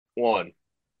One.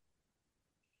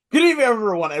 Good evening,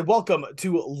 everyone, and welcome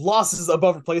to Losses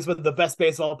Above Replacement, the best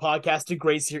baseball podcast to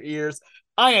grace your ears.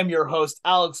 I am your host,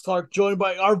 Alex Clark, joined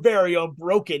by our very own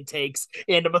Broken Takes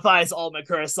and Mathias Altman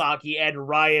Kurosaki and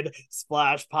Ryan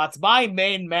Splash Potts. My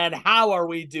main man, how are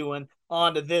we doing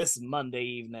on this Monday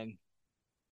evening?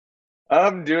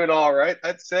 I'm doing all right.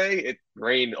 I'd say it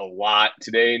rained a lot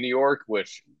today in New York,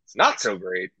 which is not so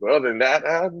great. But other than that,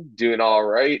 I'm doing all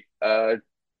right.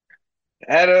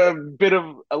 Had a bit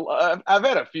of I've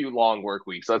had a few long work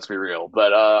weeks, let's be real.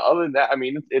 But other than that, I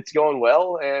mean, it's going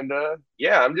well, and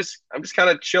yeah, I'm just kind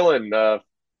of chilling.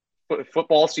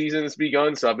 Football season has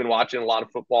begun, so I've been watching a lot of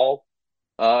football,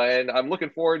 and I'm looking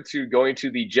forward to going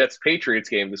to the Jets Patriots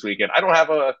game this weekend. I don't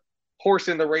have a horse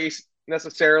in the race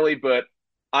necessarily, but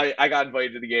I got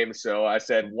invited to the game, so I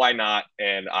said why not,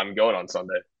 and I'm going on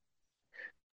Sunday.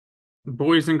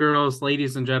 Boys and girls,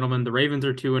 ladies and gentlemen, the Ravens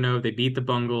are 2-0. They beat the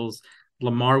Bungles.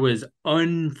 Lamar was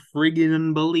unfriggin'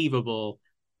 unbelievable.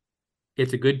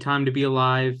 It's a good time to be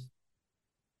alive.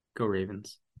 Go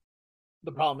Ravens.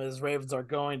 The problem is Ravens are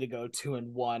going to go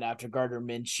 2-1 after Gardner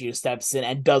Minshew steps in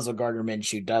and does what Gardner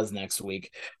Minshew does next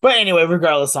week. But anyway,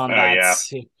 regardless on Oh that,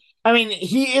 yeah, I mean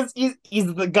he's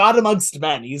the god amongst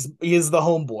men. He is the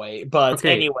homeboy. But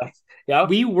Okay, anyway, yeah.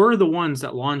 we were the ones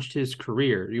that launched his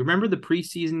career. You remember the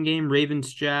preseason game,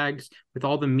 Ravens Jags, with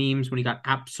all the memes when he got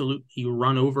absolutely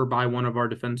run over by one of our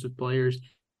defensive players?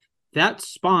 That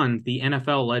spawned the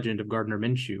NFL legend of Gardner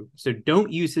Minshew. So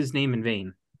don't use his name in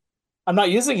vain. I'm not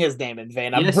using his name in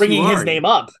vain. I'm Yes, you bringing his are. name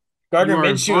up. You Gardner are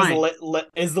Minshew is implying.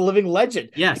 is the living legend.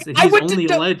 Yes, and I went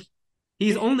to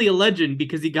he's only a legend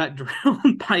because he got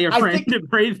drowned by a I think random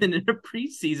Raven in a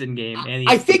preseason game, and he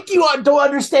I has to. think you don't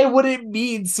understand what it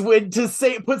means when to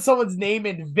say put someone's name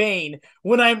in vain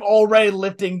when I'm already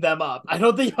lifting them up. I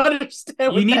don't think you understand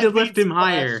You what need to that lift means, him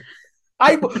Flash.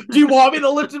 higher. Do you want me to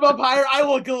lift him up higher? I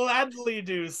will gladly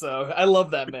do so. I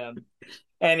love that man. Uh,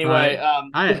 Anyway,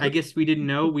 I guess we didn't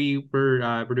know we're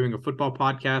doing a football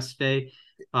podcast today.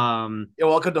 you're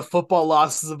welcome to Football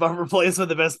Losses Above Replacement,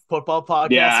 the best football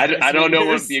yeah. podcast to I grace your don't know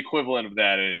what the ears. equivalent of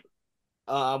that is.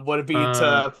 Would it be uh,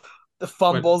 to the what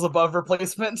fumbles above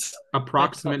replacements? I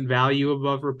approximate don't. value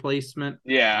above replacement?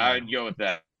 Yeah, I don't I'd know. go with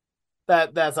that.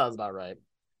 That sounds about right.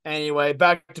 Anyway,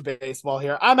 back to baseball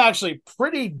here. I'm actually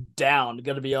pretty down,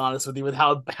 gonna be honest with you, with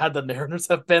how bad the Mariners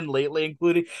have been lately,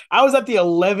 including I was at the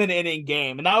 11 inning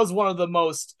game, and that was one of the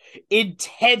most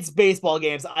intense baseball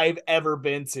games I've ever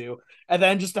been to. And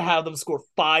then just to have them score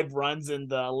 5 runs in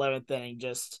the 11th inning,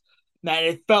 just man,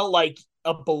 it felt like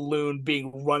a balloon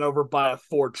being run over by a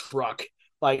Ford truck.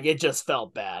 Like it just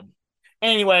felt bad.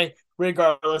 Anyway,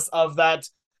 regardless of that,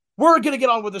 we're going to get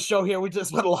on with the show here. We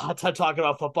just spent a lot of time talking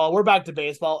about football. We're back to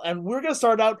baseball, and we're going to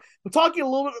start out with talking a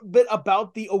little bit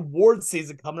about the award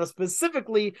season coming up,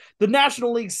 specifically the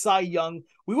National League Cy Young.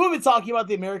 We will be talking about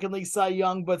the American League Cy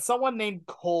Young, but someone named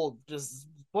Cole just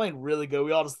playing really good.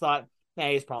 We all just thought,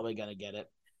 hey, he's probably going to get it.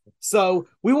 So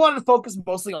we wanted to focus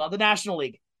mostly on the National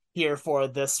League here for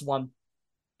this one.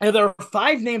 And there are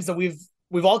 5 names that we've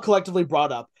all collectively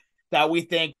brought up that we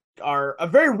think are a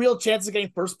very real chance of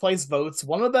getting first place votes.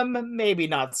 One of them, maybe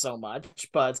not so much,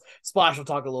 but Splash will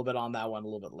talk a little bit on that one a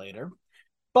little bit later.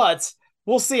 But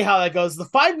we'll see how that goes. The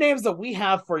 5 names that we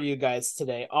have for you guys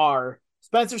today are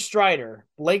Spencer Strider,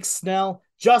 Blake Snell,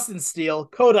 Justin Steele,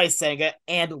 Kodai Senga,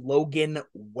 and Logan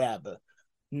Webb.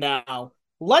 Now,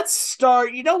 let's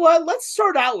start. You know what? Let's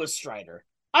start out with Strider.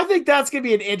 I think that's going to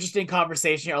be an interesting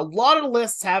conversation here. A lot of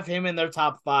lists have him in their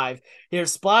top 5.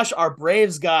 Here's Splash, our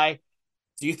Braves guy.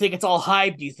 Do you think it's all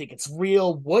hype? Do you think it's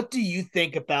real? What do you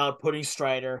think about putting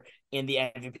Strider in the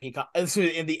MVP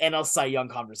in the NL Cy Young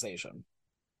conversation?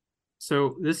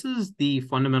 So this is the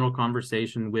fundamental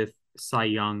conversation with Cy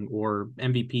Young or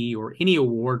MVP or any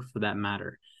award for that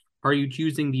matter. Are you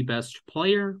choosing the best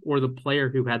player or the player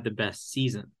who had the best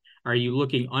season? Are you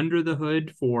looking under the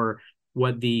hood for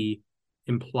what the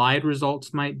implied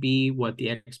results might be, what the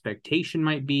expectation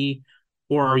might be,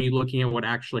 or are you looking at what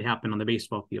actually happened on the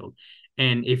baseball field?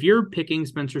 And if you're picking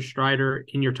Spencer Strider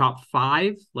in your top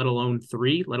 5, let alone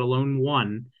 3, let alone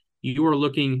 1, you are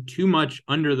looking too much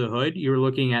under the hood. You are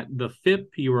looking at the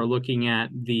FIP. You are looking at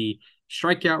the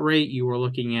strikeout rate. You are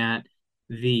looking at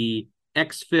the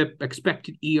XFIP,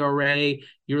 expected ERA.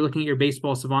 You're looking at your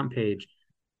baseball savant page.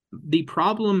 The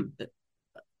problem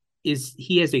is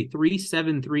he has a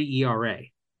 3.73 ERA.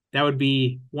 That would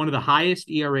be one of the highest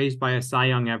ERAs by a Cy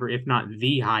Young ever, if not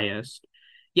the highest.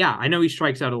 Yeah, I know he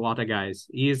strikes out a lot of guys.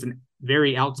 He is a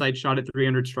very outside shot at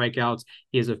 300 strikeouts.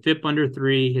 He has a FIP under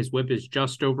 3. His whip is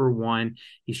just over 1.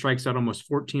 He strikes out almost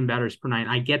 14 batters per 9.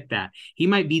 I get that. He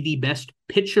might be the best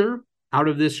pitcher out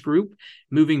of this group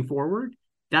moving forward,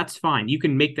 that's fine. You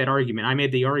can make that argument. I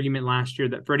made the argument last year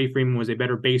that Freddie Freeman was a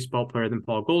better baseball player than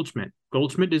Paul Goldschmidt.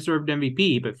 Goldschmidt deserved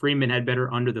MVP, but Freeman had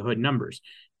better under the hood numbers.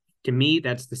 To me,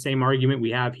 that's the same argument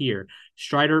we have here.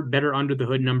 Strider, better under the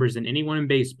hood numbers than anyone in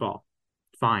baseball.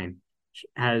 Fine.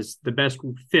 Has the best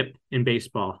FIP in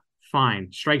baseball.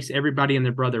 Fine. Strikes everybody and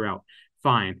their brother out.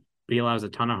 Fine. But he allows a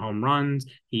ton of home runs.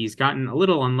 He's gotten a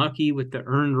little unlucky with the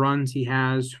earned runs he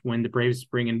has when the Braves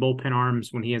bring in bullpen arms.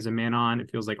 When he has a man on,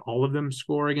 it feels like all of them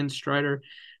score against Strider.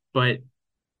 But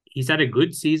he's had a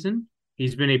good season.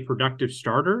 He's been a productive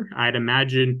starter. I'd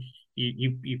imagine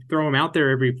you throw him out there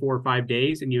every 4 or 5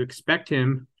 days and you expect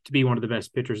him to be one of the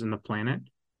best pitchers on the planet,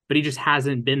 but he just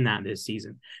hasn't been that this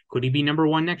season. Could he be number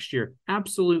one next year?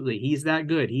 Absolutely. He's that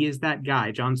good. He is that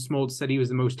guy. John Smoltz said he was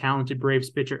the most talented Braves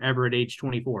pitcher ever at age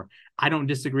 24. I don't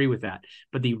disagree with that,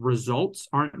 but the results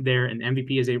aren't there, and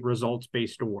MVP is a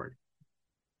results-based award,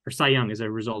 or Cy Young is a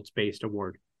results-based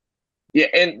award. Yeah,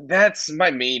 and that's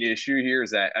my main issue here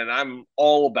is that, and I'm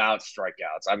all about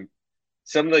strikeouts.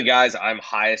 Some of the guys I'm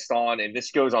highest on, and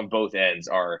this goes on both ends,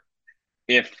 are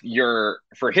if you're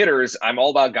for hitters, I'm all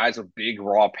about guys with big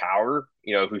raw power,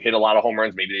 who hit a lot of home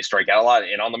runs. Maybe they strike out a lot.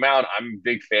 And on the mound, I'm a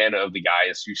big fan of the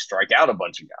guys who strike out a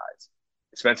bunch of guys.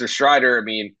 Spencer Strider,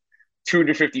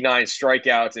 259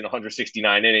 strikeouts in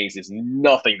 169 innings is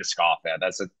nothing to scoff at.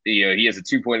 He has a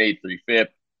 2.83 FIP,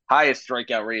 highest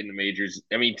strikeout rate in the majors.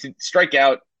 To strike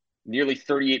out nearly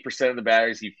 38% of the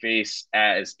batters he faced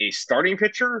as a starting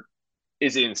pitcher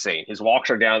is insane. His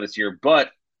walks are down this year, but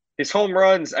his home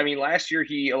runs, last year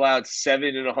he allowed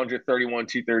 7 in 131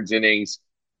 2/3 innings,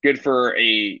 good for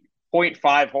a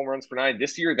 0.5 home runs per nine.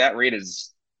 This year, that rate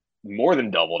is more than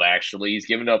doubled, actually. He's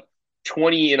given up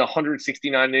 20 in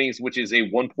 169 innings, which is a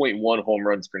 1.1 home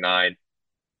runs per nine.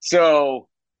 So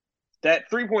that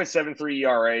 3.73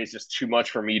 ERA is just too much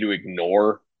for me to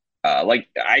ignore.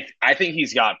 I think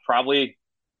he's got probably,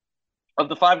 of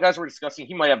the 5 guys we're discussing,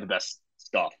 he might have the best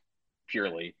stuff,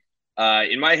 purely.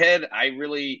 In my head, I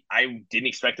didn't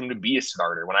expect him to be a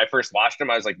starter. When I first watched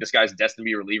him, I was like, this guy's destined to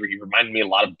be a reliever. He reminded me a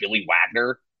lot of Billy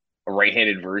Wagner, a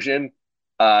right-handed version.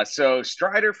 So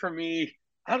Strider, for me,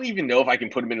 I don't even know if I can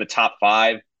put him in the top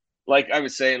 5. Like I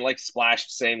was saying, like Splash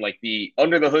was saying, like the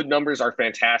under the hood numbers are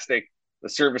fantastic. The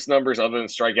service numbers, other than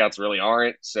strikeouts, really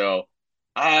aren't. So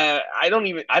I don't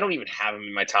even have him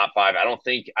in my top 5. I don't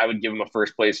think I would give him a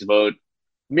first place vote.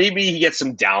 Maybe he gets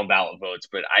some down ballot votes,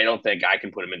 but I don't think I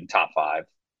can put him in the top 5.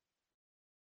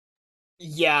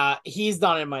 Yeah, he's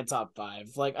not in my top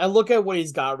 5. Like, I look at what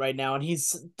he's got right now, and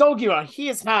don't get me wrong, he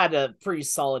has had a pretty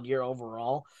solid year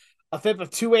overall. A FIP of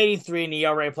 283, an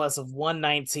ERA plus of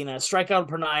 119, and a strikeout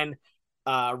per nine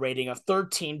rating of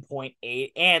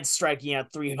 13.8, and striking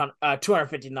out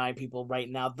 259 people right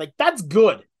now. Like, that's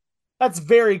good. That's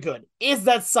very good. Is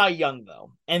that Cy Young,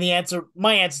 though? And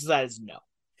my answer to that is no.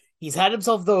 He's had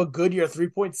himself, though, a good year,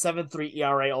 3.73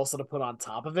 ERA also to put on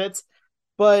top of it.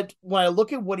 But when I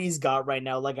look at what he's got right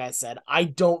now, like I said, I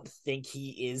don't think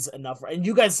he is enough. And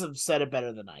you guys have said it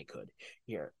better than I could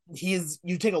here.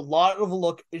 You take a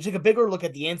bigger look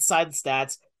at the inside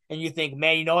stats, and you think,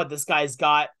 man, you know what? This guy's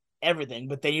got everything.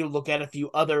 But then you look at a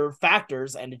few other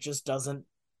factors, and it just doesn't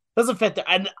fit there.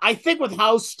 And I think with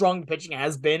how strong the pitching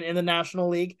has been in the National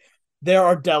League, there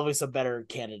are definitely some better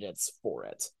candidates for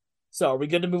it. So are we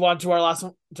good to move on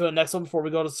to to the next one before we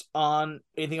go on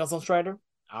anything else on Strider?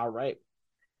 All right.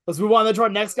 Let's move on to our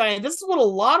next guy. And this is what a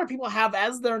lot of people have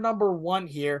as their number 1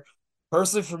 here.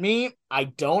 Personally, for me, I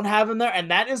don't have him there,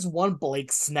 and that is one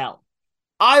Blake Snell.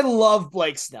 I love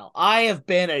Blake Snell. I have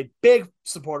been a big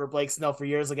supporter of Blake Snell for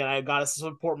years. Again, I got to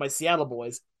support my Seattle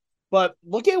boys. But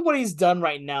look at what he's done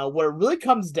right now. What it really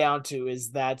comes down to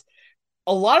is that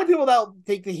a lot of people that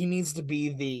think that he needs to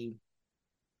be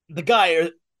the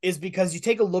guy is because you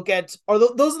take a look at,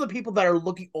 those are the people that are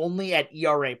looking only at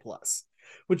ERA plus,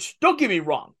 which, don't get me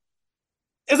wrong,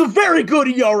 is a very good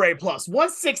ERA plus.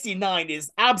 169 is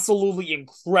absolutely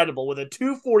incredible with a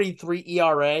 243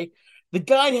 ERA. The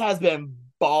guy has been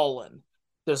balling.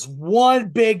 There's one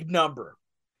big number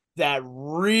that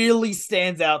really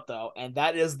stands out, though, and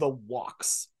that is the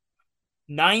walks.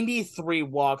 93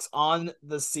 walks on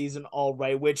the season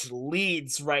already, which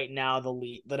leads right now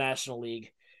the National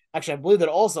League. Actually, I believe that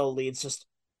also leads just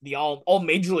the all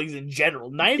major leagues in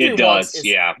general. 93 It walks does, is,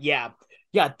 yeah.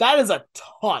 Yeah, that is a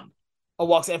ton of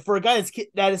walks. And for a guy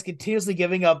that is continuously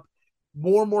giving up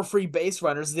more and more free base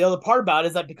runners, the other part about it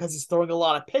is that because he's throwing a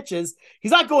lot of pitches,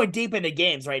 he's not going deep into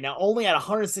games right now. Only at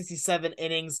 167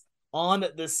 innings on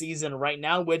the season right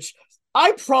now, which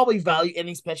I probably value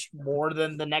innings pitched more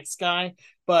than the next guy,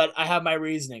 but I have my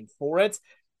reasoning for it.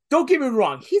 don't get me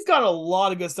wrong, he's got a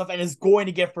lot of good stuff and is going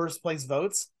to get first place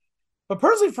votes. But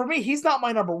personally, for me, he's not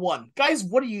my number one. Guys,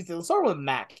 what do you think? Let's start with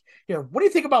Mac. Here, what do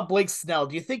you think about Blake Snell?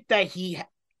 Do you think that he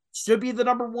should be the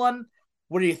number one?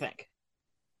 What do you think?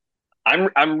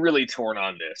 I'm really torn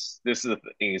on this. This is the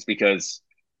thing, is because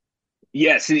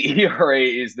yes, the ERA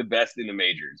is the best in the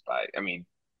majors. By I mean,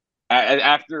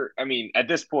 at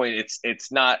this point,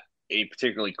 it's not a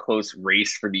particularly close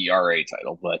race for the ERA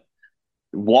title, but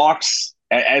walks,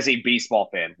 as a baseball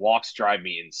fan, walks drive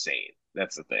me insane.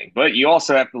 That's the thing. But you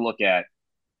also have to look at,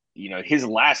 his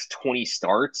last 20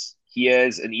 starts, he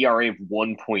has an ERA of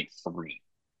 1.3.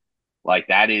 Like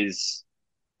that's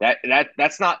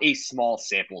not a small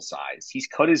sample size. He's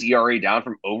cut his ERA down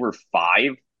from over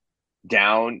 5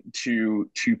 down to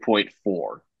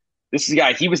 2.4. This is a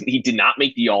guy, he did not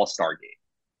make the All-Star game.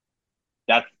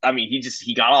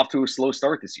 He got off to a slow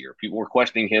start this year. People were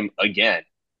questioning him again.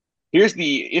 Here's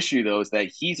the issue, though, is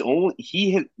that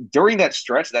during that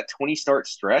stretch, that 20 start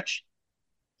stretch,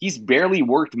 he's barely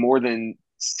worked more than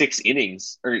 6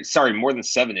 innings, or sorry, more than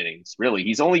 7 innings. Really,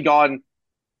 he's only gone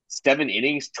 7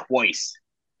 innings twice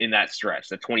in that stretch,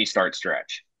 the 20 start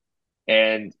stretch.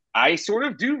 And I sort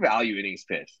of do value innings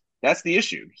pitched. That's the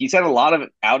issue. He's had a lot of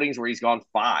outings where he's gone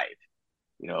 5.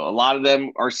 A lot of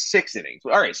them are 6 innings.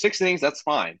 All right, 6 innings, that's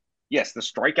fine. Yes, the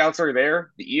strikeouts are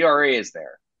there. The ERA is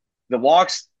there. The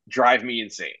walks drive me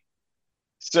insane.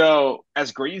 So,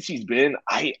 as great as he's been,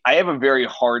 I have a very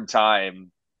hard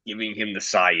time giving him the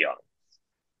Cy Young.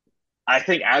 I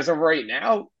think as of right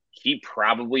now, he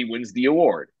probably wins the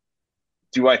award.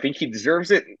 Do I think he deserves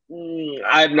it?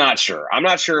 I'm not sure. I'm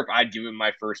not sure if I'd give him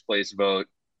my first place vote,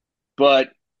 but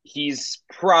he's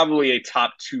probably a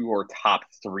top 2 or top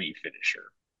 3 finisher.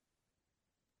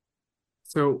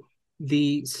 So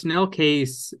the Snell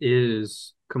case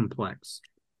is complex.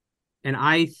 And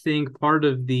I think part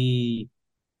of the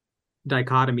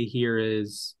dichotomy here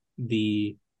is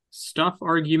the stuff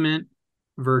argument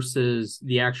versus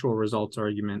the actual results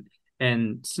argument.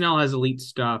 And Snell has elite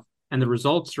stuff and the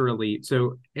results are elite.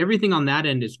 So everything on that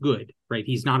end is good, right?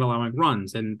 He's not allowing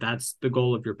runs. And that's the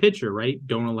goal of your pitcher, right?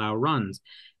 Don't allow runs.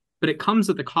 But it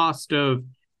comes at the cost of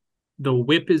the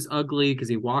whip is ugly because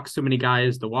he walks so many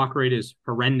guys. The walk rate is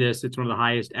horrendous. It's one of the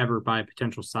highest ever by a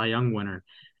potential Cy Young winner.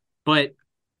 But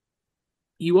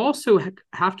you also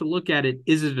have to look at it.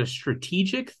 Is it a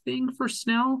strategic thing for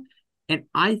Snell? And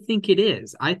I think it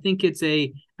is. I think it's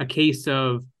a case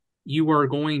of you are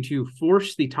going to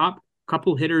force the top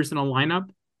couple hitters in a lineup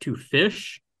to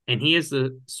fish, and he has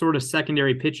the sort of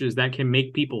secondary pitches that can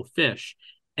make people fish.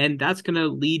 And that's going to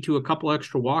lead to a couple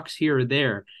extra walks here or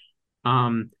there.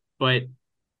 But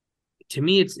to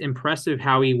me, it's impressive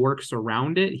how he works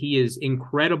around it. He is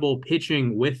incredible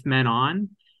pitching with men on.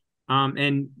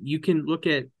 And you can look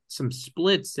at some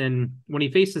splits, and when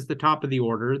he faces the top of the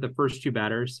order, the first 2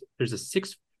 batters, there's a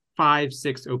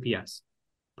 6.56 OPS.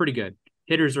 Pretty good.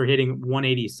 Hitters are hitting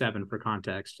 187 for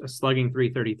context, a slugging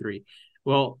 333.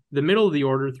 Well, the middle of the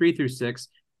order, 3 through 6,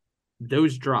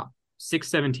 those drop,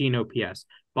 617 OPS.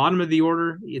 Bottom of the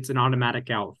order, it's an automatic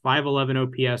out, 511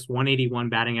 OPS, 181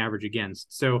 batting average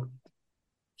against. So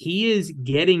he is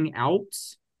getting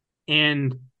outs,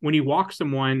 and when you walk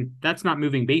someone, that's not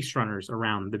moving base runners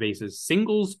around the bases.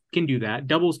 Singles can do that.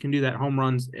 Doubles can do that. Home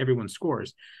runs, everyone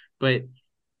scores. But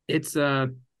it's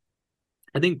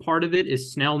I think part of it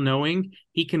is Snell knowing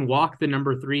he can walk the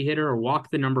number 3 hitter or walk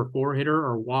the number 4 hitter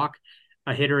or walk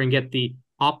a hitter and get the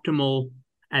optimal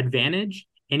advantage.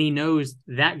 And he knows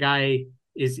that guy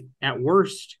is at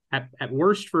worst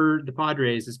for the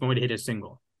Padres is going to hit a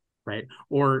single, right?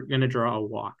 Or going to draw a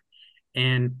walk.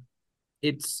 And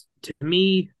it's, to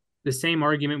me, the same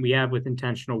argument we have with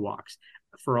intentional walks.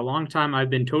 For a long time, I've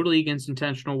been totally against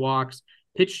intentional walks.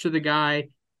 Pitch to the guy,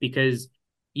 because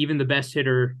even the best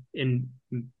hitter in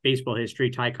baseball history,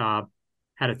 Ty Cobb,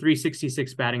 had a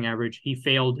 366 batting average. He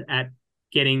failed at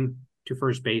getting to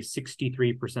first base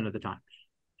 63% of the time.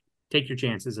 Take your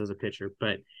chances as a pitcher.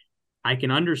 But I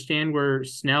can understand where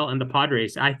Snell and the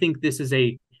Padres, I think this is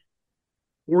a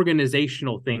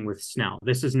organizational thing with Snell.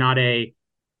 This is not a,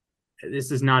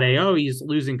 oh, he's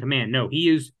losing command. No, he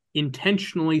is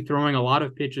intentionally throwing a lot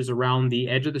of pitches around the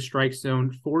edge of the strike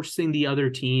zone, forcing the other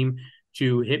team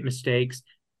to hit mistakes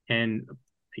and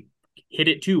hit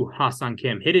it to Ha-Seong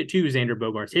Kim, hit it to Xander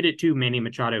Bogaerts, hit it to Manny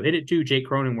Machado, hit it to Jake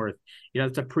Cronenworth.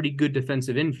 It's a pretty good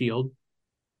defensive infield.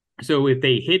 So if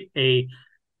they hit a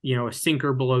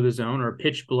sinker below the zone or a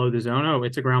pitch below the zone, oh,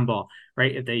 it's a ground ball,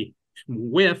 right? If they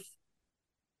whiff,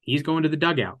 he's going to the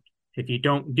dugout. If you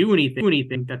don't do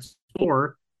anything, that's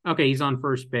 4. Okay, he's on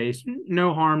first base.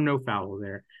 No harm, no foul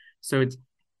there. So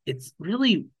it's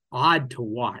really odd to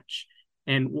watch.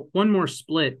 And one more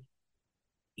split,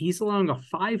 he's allowing a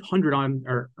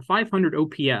 500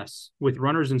 OPS with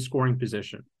runners in scoring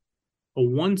position, a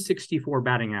 164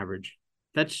 batting average.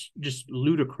 That's just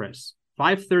ludicrous.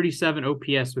 537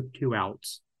 OPS with 2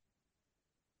 outs.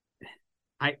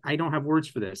 I don't have words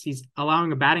for this. He's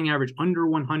allowing a batting average under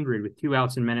 100 with 2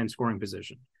 outs and men in scoring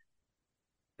position.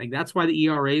 Like, that's why the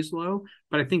ERA is low,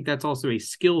 but I think that's also a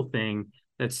skill thing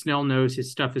that Snell knows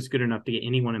his stuff is good enough to get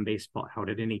anyone in baseball out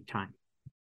at any time.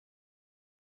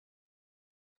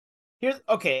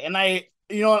 And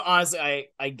you know what, honestly,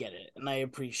 I get it and I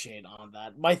appreciate all of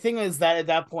that. My thing is that at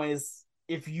that point is,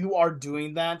 if you are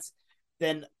doing that,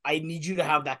 then I need you to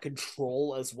have that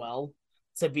control as well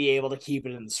to be able to keep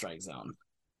it in the strike zone.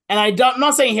 And I'm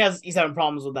not saying he's having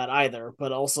problems with that either,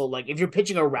 but also, like, if you're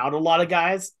pitching around a lot of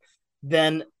guys,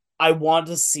 then I want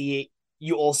to see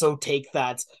you also take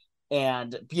that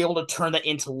and be able to turn that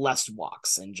into less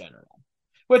walks in general.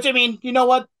 Which, I mean, you know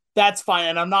what? That's fine.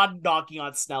 And I'm not knocking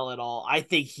on Snell at all. I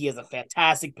think he is a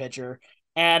fantastic pitcher.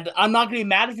 And I'm not going to be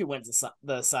mad if he wins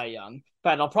the Cy Young. In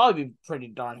fact, I'll probably be pretty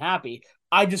darn happy.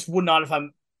 I just would not,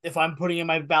 if I'm putting in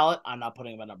my ballot, I'm not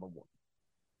putting him at number one.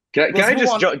 Can I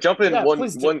just jump in yeah,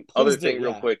 one other thing yeah.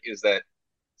 real quick? Is that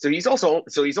he's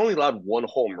only allowed 1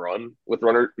 home run with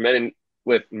men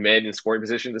in scoring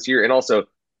position this year, and also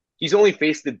he's only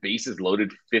faced the bases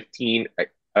loaded 15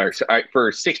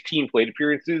 for 16 plate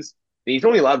appearances, and he's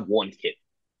only allowed 1 hit.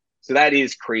 So that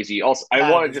is crazy. Also, I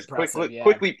want to just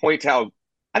quickly point out,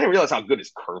 I didn't realize how good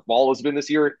his curveball has been this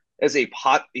year. It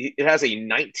has a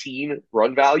 19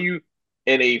 run value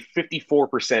and a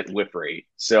 54% whiff rate.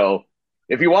 So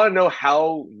if you want to know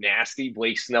how nasty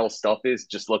Blake Snell's stuff is,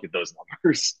 just look at those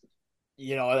numbers.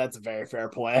 You know, that's a very fair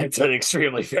point. It's an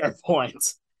extremely fair point.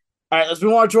 All right, let's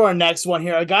move on to our next one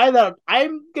here. A guy that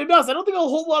I'm going to be honest, I don't think a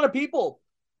whole lot of people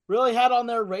really had on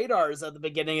their radars at the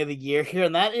beginning of the year here,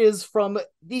 and that is from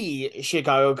the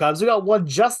Chicago Cubs. We got one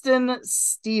Justin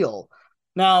Steele.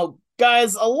 Now,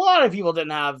 guys, a lot of people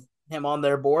didn't have him on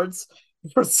their boards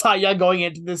for Cy Young going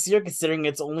into this year, considering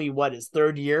it's only his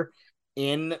 3rd year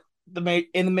in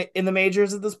the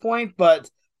majors at this point. But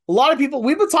a lot of people,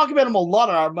 we've been talking about him a lot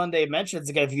on our Monday mentions.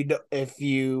 Again, if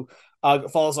you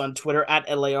follow us on Twitter at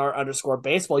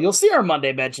LAR_baseball, you'll see our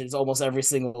Monday mentions almost every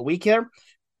single week here.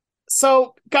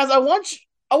 So, guys, I want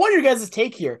your guys'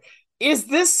 take here. Is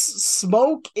this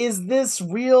smoke? Is this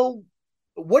real?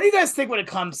 What do you guys think when it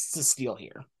comes to Steele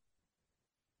here?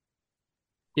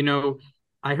 You know,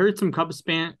 I heard some Cubs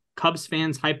fans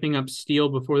hyping up Steele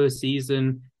before the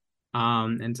season.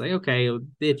 And it's like, okay,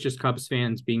 it's just Cubs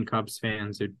fans being Cubs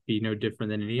fans. It'd be no different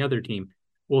than any other team.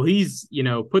 Well, he's,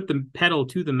 put the pedal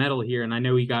to the metal here, and I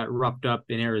know he got roughed up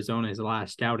in Arizona his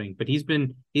last outing, but he's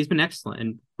been excellent.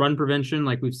 And run prevention,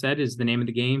 like we've said, is the name of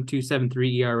the game.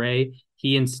 2.73 ERA.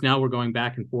 He and Snell were going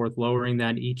back and forth, lowering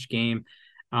that each game.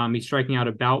 He's striking out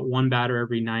about 1 batter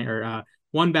every night, or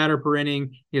 1 batter per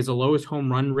inning. He has the lowest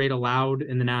home run rate allowed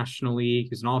in the National League.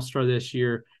 He's an all-star this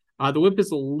year. The whip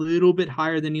is a little bit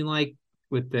higher than you like,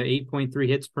 with the 8.3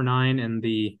 hits per 9, and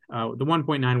the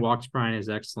 1.9 walks per 9 is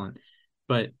excellent.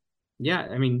 But yeah,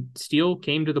 I mean, Steele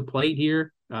came to the plate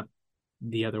here,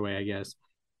 the other way, I guess,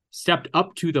 stepped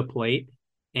up to the plate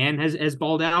and has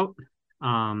balled out.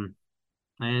 And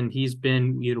he's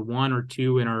been either 1 or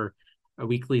 2 in our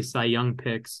weekly Cy Young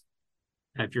picks.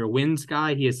 If you're a wins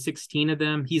guy, he has 16 of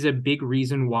them. He's a big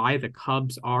reason why the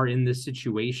Cubs are in this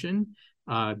situation,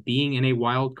 being in a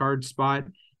wild card spot,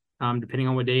 depending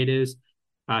on what day it is.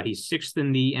 He's 6th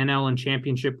in the NL in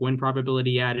championship win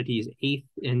probability added. He's 8th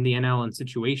in the NL in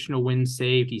situational wins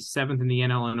saved. He's 7th in the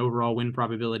NL in overall win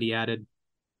probability added.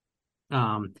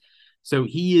 So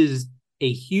he is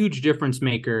a huge difference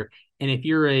maker. And if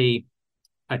you're a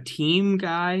team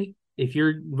guy, if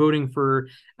you're voting for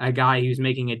a guy who's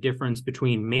making a difference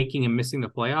between making and missing the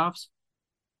playoffs,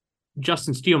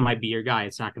 Justin Steele might be your guy.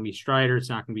 It's not going to be Strider. It's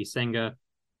not going to be Senga.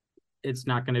 It's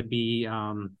not going to be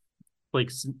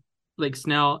like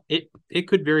Snell. It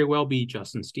could very well be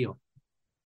Justin Steele.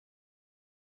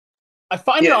 I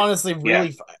find it honestly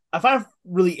I find it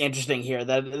really interesting here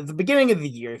that at the beginning of the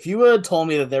year, if you would have told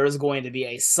me that there was going to be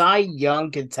a Cy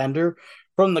Young contender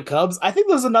from the Cubs, I think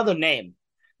there's another name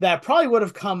that probably would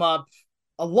have come up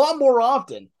a lot more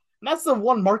often. And that's the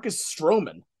one Marcus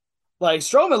Stroman. Like,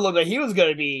 Stroman looked like he was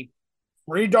going to be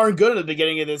pretty darn good at the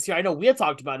beginning of this year. I know we had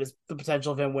talked about the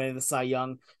potential of him winning the Cy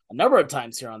Young a number of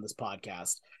times here on this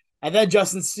podcast. And then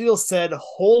Justin Steele said,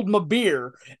 hold my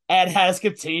beer, and has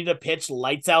continued to pitch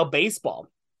lights out baseball.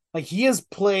 Like, he has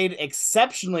played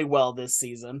exceptionally well this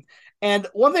season. And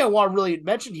one thing I want to really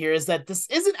mention here is that this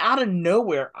isn't out of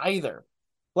nowhere either.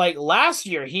 Like last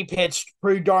year, he pitched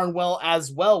pretty darn well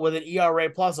as well with an ERA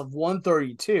plus of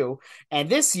 132. And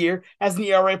this year has an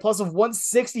ERA plus of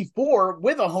 164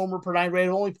 with a homer per nine rate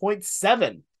of only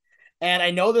 0.7. And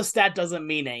I know the stat doesn't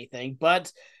mean anything,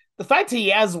 but the fact he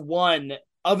has won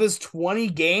of his 20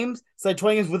 games, so like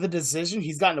 20 games with a decision,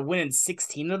 he's gotten a win in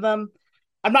 16 of them.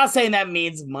 I'm not saying that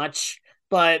means much,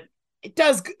 but it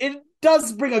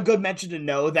does bring a good mention to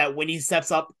know that when he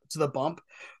steps up to the bump,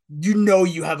 you know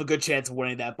you have a good chance of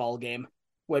winning that ball game,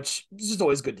 which is just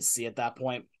always good to see at that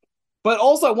point. But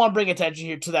also, I want to bring attention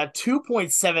here to that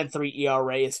 2.73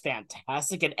 ERA is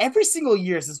fantastic. And every single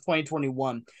year since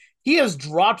 2021, he has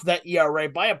dropped that ERA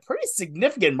by a pretty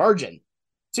significant margin,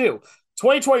 too.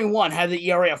 2021 had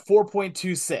the ERA of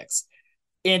 4.26.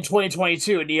 In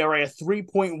 2022, an ERA of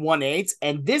 3.18.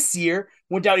 And this year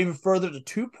went down even further to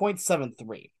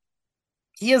 2.73.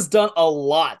 He has done a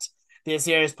lot this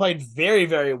year. He's played very,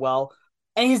 very well.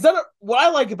 And he's done what I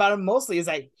like about him mostly is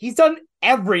that he's done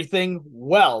everything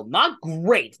well. Not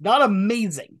great, not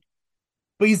amazing,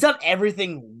 but he's done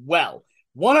everything well.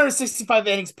 165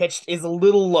 innings pitched is a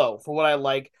little low for what I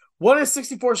like.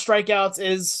 164 strikeouts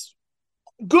is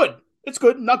good. It's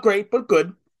good, not great, but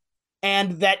good.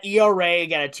 And that ERA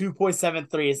again at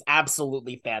 2.73 is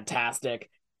absolutely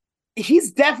fantastic.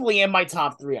 He's definitely in my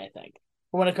top three, I think,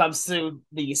 when it comes to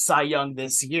the Cy Young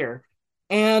this year.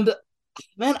 And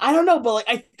man, I don't know, but like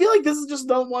I feel like this is just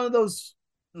one of those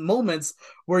moments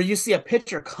where you see a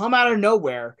pitcher come out of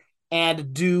nowhere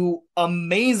and do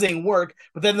amazing work,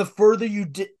 but then the further you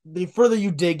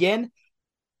dig in,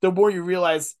 the more you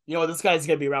realize, this guy's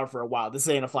gonna be around for a while. This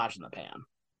ain't a flash in the pan.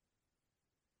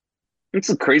 It's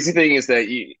the crazy thing is that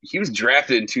he was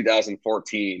drafted in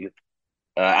 2014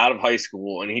 out of high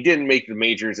school, and he didn't make the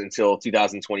majors until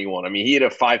 2021. I mean, he had a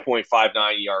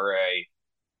 5.59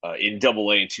 ERA in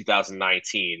Double A in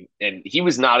 2019, and he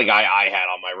was not a guy I had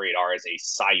on my radar as a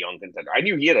Cy Young contender. I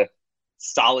knew he had a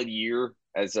solid year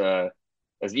as a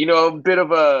bit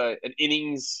of an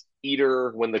innings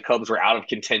eater when the Cubs were out of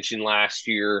contention last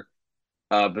year.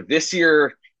 But this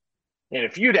year, and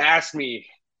if you'd asked me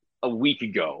a week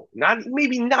ago, not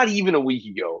even a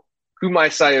week ago, who my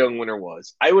Cy Young winner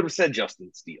was, I would have said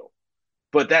Justin Steele.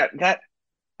 But that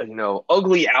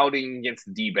ugly outing against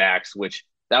the D-backs, which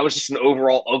that was just an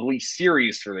overall ugly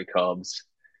series for the Cubs,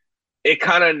 it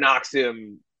kind of knocks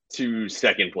him to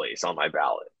second place on my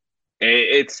ballot.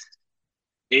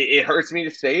 It hurts me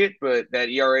to say it, but that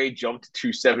ERA jumped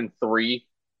to 2.73.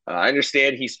 I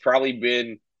understand he's probably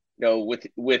been,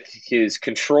 with his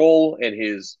control and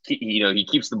he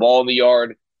keeps the ball in the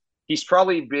yard. He's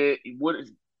probably would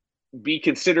be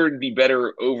considered the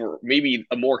better over, maybe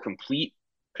a more complete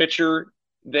pitcher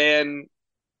than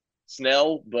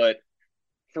Snell, but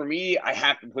for me, I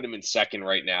have to put him in second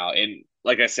right now. And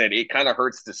like I said, it kind of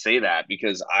hurts to say that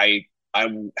because I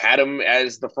had him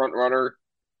as the front runner,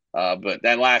 but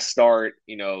that last start,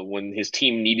 when his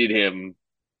team needed him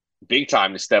big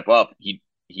time to step up,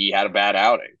 he had a bad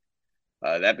outing.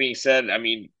 That being said, I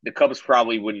mean, the Cubs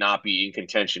probably would not be in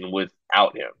contention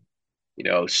without him.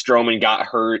 Stroman got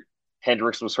hurt.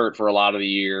 Hendricks was hurt for a lot of the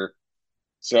year.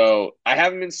 So I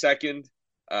have him in second.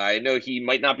 I know he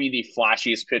might not be the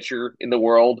flashiest pitcher in the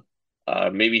world.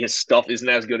 Maybe his stuff isn't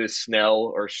as good as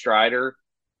Snell or Strider,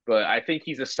 but I think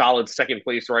he's a solid second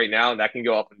place right now, and that can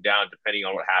go up and down depending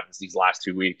on what happens these last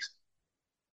 2 weeks.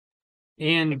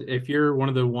 And if you're one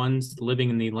of the ones living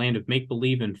in the land of make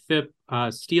believe and FIP,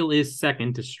 Steele is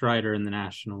second to Strider in the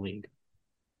National League.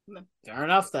 Fair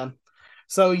enough then.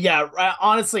 So yeah,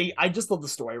 honestly, I just love the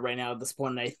story right now at this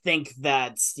point, and I think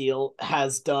that Steele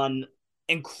has done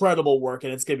incredible work,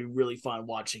 and it's going to be really fun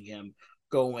watching him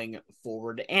going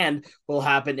forward, and will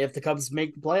happen if the Cubs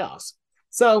make the playoffs.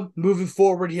 So moving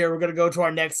forward here, we're going to go to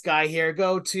our next guy here.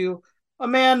 Go to a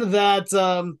man that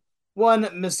one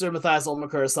Mr. Mathias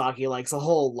Kurosaki likes a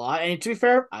whole lot, and to be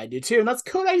fair, I do too, and that's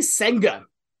Kodai Senga.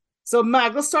 So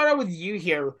Mac, let's start out with you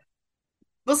here.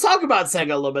 Let's talk about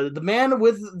Senga a little bit. The man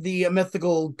with the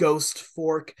mythical ghost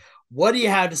fork. What do you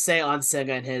have to say on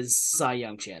Senga and his Cy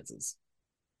Young chances?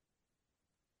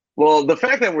 Well, the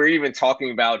fact that we're even talking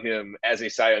about him as a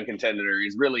Cy Young contender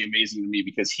is really amazing to me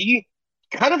because he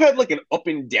kind of had like an up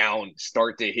and down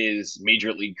start to his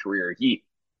major league career. He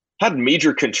had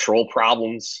major control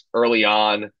problems early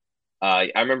on. I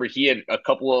remember he had a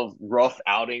couple of rough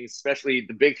outings, especially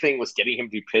the big thing was getting him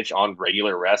to pitch on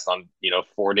regular rest on,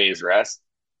 4 days rest.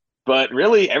 But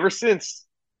really, ever since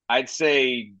I'd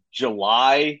say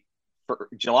July,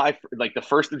 like the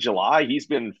 1st of July, he's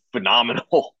been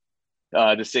phenomenal,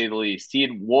 to say the least. He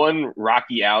had one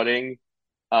rocky outing,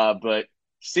 but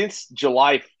since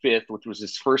July 5th, which was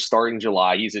his first start in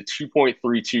July, he's a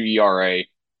 2.32 ERA,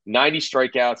 90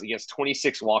 strikeouts against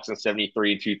 26 walks in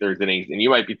 73 and two-thirds innings. And you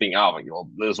might be thinking, oh, well,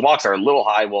 those walks are a little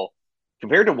high. Well,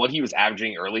 compared to what he was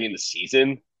averaging early in the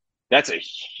season, that's a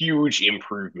huge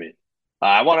improvement.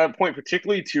 I want to point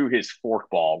particularly to his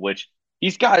forkball, which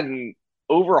he's gotten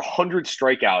over 100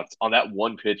 strikeouts on that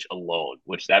one pitch alone,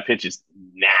 which that pitch is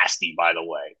nasty, by the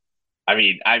way. I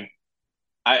mean,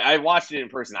 I watched it in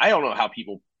person. I don't know how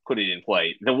people put it in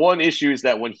play. The one issue is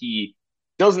that when he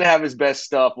doesn't have his best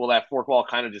stuff, well, that forkball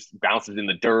kind of just bounces in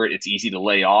the dirt. It's easy to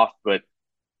lay off. But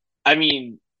I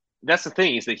mean, that's the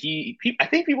thing is that I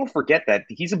think people forget that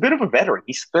he's a bit of a veteran.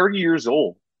 He's 30 years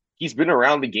old. He's been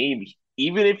around the game.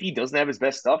 Even if he doesn't have his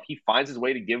best stuff, he finds his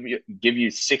way to give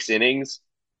you 6 innings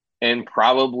and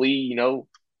probably,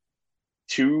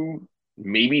 two,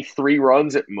 maybe 3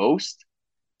 runs at most.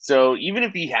 So even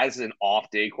if he has an off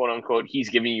day, quote unquote, he's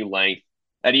giving you length.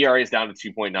 That ERA is down to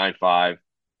 2.95.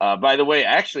 By the way,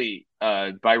 actually,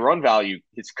 by run value,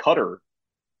 his cutter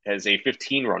has a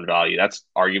 15 run value. That's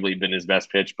arguably been his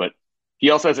best pitch, but he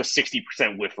also has a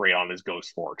 60% whiff rate on his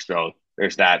ghost fork. So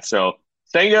there's that. So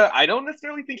Senga, I don't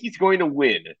necessarily think he's going to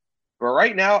win, but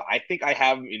right now I think I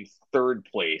have him in third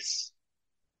place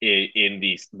in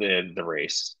the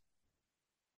race.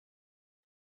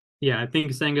 Yeah, I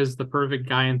think Senga's the perfect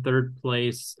guy in third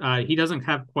place. He doesn't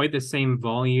have quite the same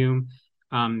volume.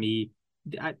 He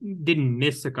didn't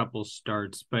miss a couple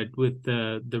starts, but with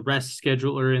the rest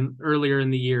schedule earlier in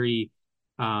the year, he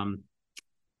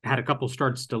had a couple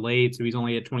starts delayed, so he's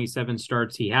only at 27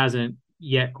 starts. He hasn't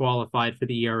yet qualified for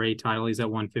the ERA title. He's at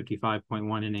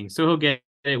 155.1 innings, so he'll get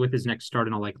it with his next start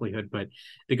in all likelihood. But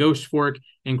the Ghost Fork,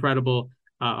 incredible.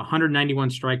 191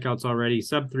 strikeouts already,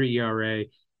 sub-3 ERA.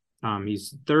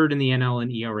 He's third in the NL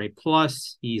in ERA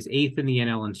plus. He's eighth in the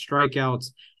NL in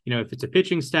strikeouts. If it's a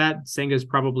pitching stat, Senga's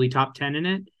probably top 10 in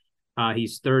it.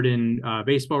 He's third in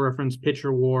Baseball Reference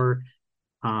pitcher WAR,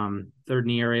 third in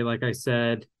ERA, like I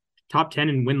said, top 10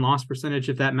 in win-loss percentage,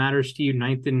 if that matters to you,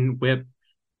 ninth in WHIP.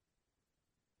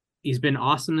 He's been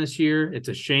awesome this year. It's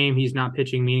a shame he's not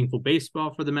pitching meaningful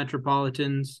baseball for the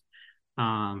Metropolitans,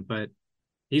 but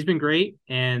he's been great.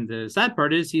 And the sad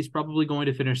part is he's probably going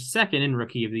to finish second in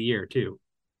Rookie of the Year, too.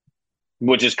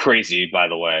 Which is crazy, by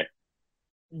the way.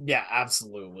 Yeah,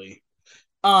 absolutely.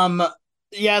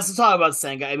 Yeah, so talk about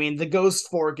Senga. I mean, the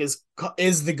Ghost Fork is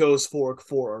the Ghost Fork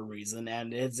for a reason,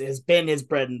 and it's been his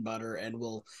bread and butter, and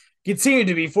will continue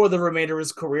to be for the remainder of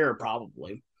his career,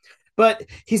 probably. But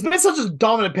he's been such a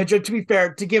dominant pitcher. To be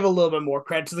fair, to give a little bit more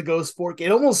credit to the Ghost Fork,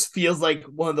 it almost feels like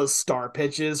one of those star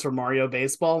pitches for Mario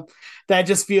Baseball. That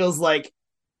just feels like,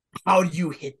 how do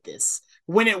you hit this?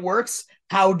 When it works,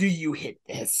 how do you hit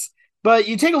this? But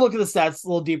you take a look at the stats a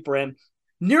little deeper in.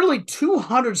 Nearly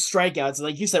 200 strikeouts, and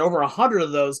like you said, over 100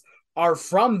 of those are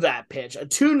from that pitch. A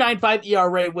 2.95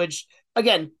 ERA, which,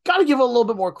 again, got to give a little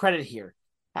bit more credit here.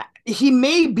 He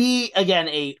may be, again,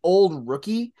 a old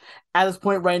rookie at this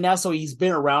point right now, so he's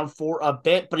been around for a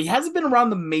bit, but he hasn't been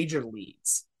around the major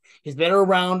leagues. He's been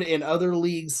around in other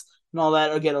leagues and all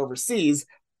that, again, overseas.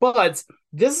 But I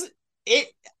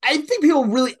think people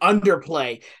really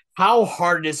underplay how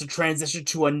hard it is to transition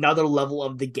to another level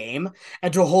of the game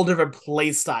and to a whole different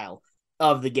play style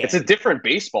of the game. It's a different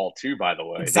baseball too, by the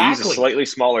way. Exactly. They use a slightly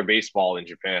smaller baseball in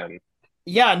Japan.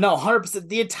 Yeah, no, 100%.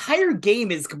 The entire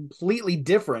game is completely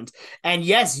different. And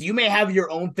yes, you may have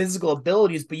your own physical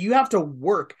abilities, but you have to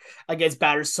work against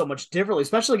batters so much differently,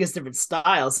 especially against different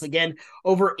styles. Again,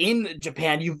 over in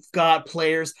Japan, you've got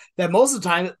players that most of the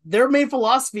time, their main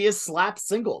philosophy is slap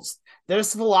singles. Their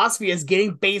philosophy is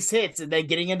getting base hits and then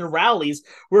getting into rallies,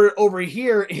 where over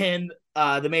here in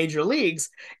the major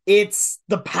leagues, it's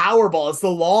the power ball, it's the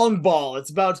long ball. It's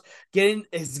about getting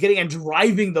and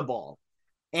driving the ball.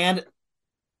 And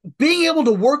being able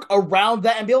to work around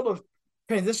that and be able to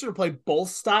transition to play both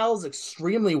styles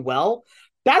extremely well,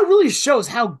 that really shows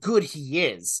how good he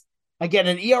is. Again,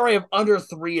 an ERA of under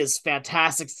 3 is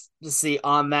fantastic to see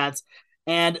on that.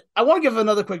 And I want to give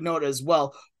another quick note as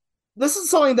well. This is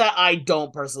something that I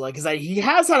don't personally like, because he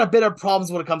has had a bit of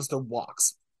problems when it comes to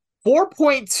walks.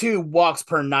 4.2 walks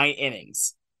per 9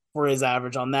 innings for his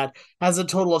average on that. Has a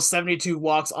total of 72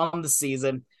 walks on the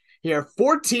season. Here,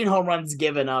 14 home runs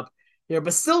given up here,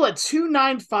 but still a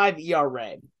 2.95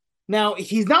 ERA. Now,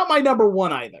 he's not my number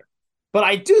one either, but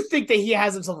I do think that he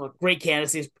has himself a great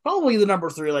candidacy. He's probably the number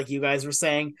 3, like you guys were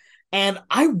saying, and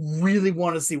I really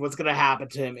want to see what's going to happen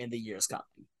to him in the years coming.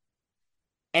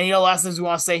 Any last things we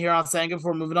want to say here on Senga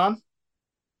before moving on?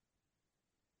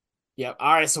 Yep.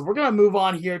 All right, so we're going to move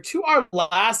on here to our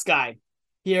last guy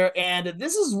here, and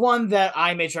this is one that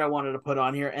I made sure I wanted to put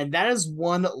on here, and that is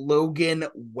one Logan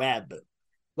Webb.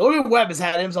 Logan Webb has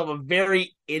had himself a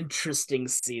very interesting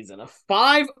season. A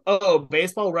 5-0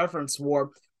 baseball reference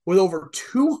war with over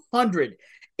 200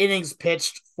 innings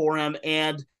pitched for him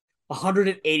and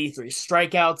 183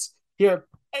 strikeouts. Here,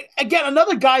 again,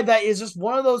 another guy that is just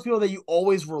one of those people that you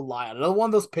always rely on. Another one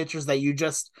of those pitchers that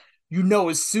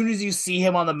as soon as you see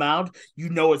him on the mound, you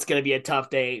know it's going to be a tough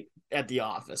day at the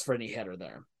office for any hitter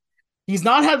there. He's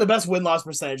not had the best win-loss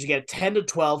percentage. You get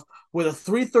 10-12 with a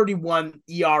 3.31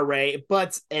 ERA,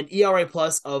 but an ERA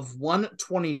plus of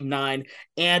 1.29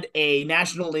 and a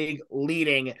National League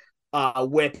leading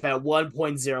whip at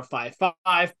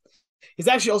 1.055. He's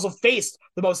actually also faced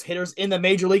the most hitters in the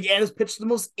major league and has pitched the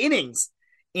most innings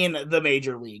in the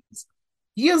major leagues.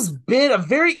 He has been a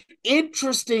very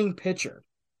interesting pitcher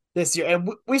this year, and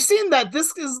we've seen that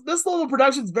this level of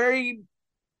production is very,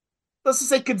 let's just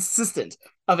say, consistent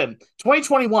of him.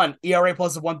 2021 ERA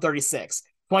plus of 136,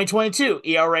 2022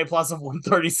 ERA plus of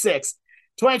 136,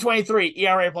 2023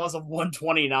 ERA plus of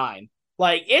 129.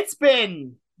 Like, it's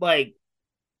been like,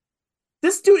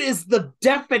 this dude is the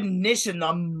definition,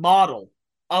 the model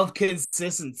of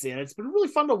consistency, and it's been really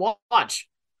fun to watch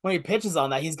when he pitches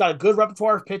on that. He's got a good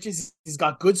repertoire of pitches. He's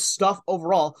got good stuff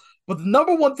overall. But the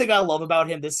number one thing I love about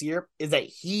him this year is that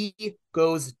he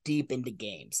goes deep into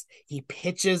games. He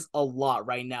pitches a lot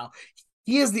right now.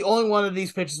 He is the only one of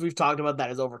these pitchers we've talked about that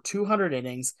is over 200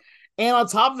 innings. And on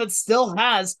top of it, still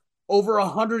has over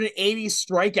 180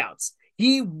 strikeouts.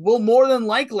 He will more than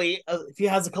likely, if he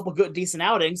has a couple good, decent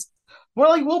outings,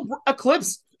 will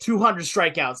eclipse 200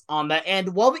 strikeouts on that.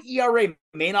 And while the ERA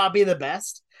may not be the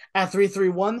best at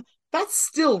 3.31, that's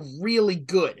still really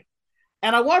good.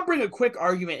 And I want to bring a quick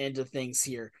argument into things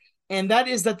here, and that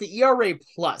is that the ERA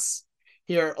plus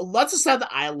here, that's a stat that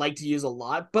I like to use a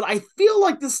lot, but I feel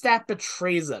like this stat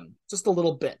betrays him just a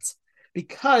little bit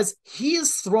because he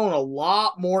has thrown a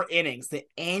lot more innings than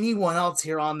anyone else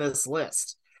here on this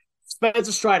list.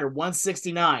 Spencer Strider,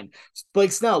 169.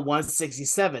 Blake Snell,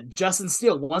 167. Justin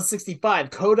Steele, 165.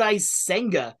 Kodai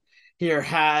Senga here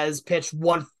has pitched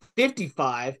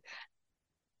 155.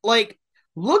 Like,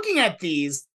 looking at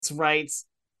these, right,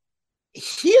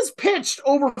 he has pitched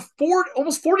over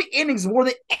almost 40 innings more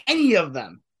than any of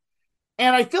them.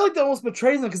 And I feel like that almost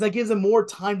betrays him because that gives him more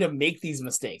time to make these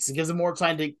mistakes. It gives him more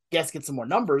time to get some more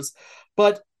numbers,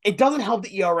 but it doesn't help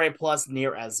the ERA plus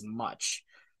near as much.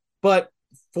 But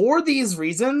for these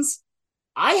reasons,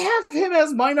 I have him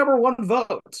as my number one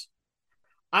vote.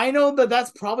 I know that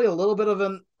that's probably a little bit of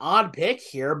an odd pick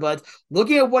here, but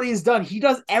looking at what he's done, he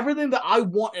does everything that I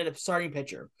want in a starting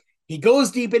pitcher. He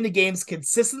goes deep into games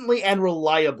consistently and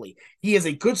reliably. He is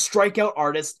a good strikeout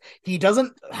artist. He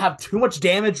doesn't have too much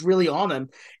damage really on him,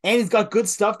 and he's got good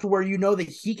stuff to where you know that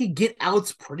he can get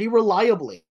outs pretty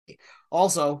reliably.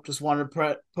 Also, just wanted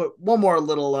to put one more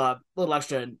little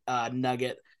extra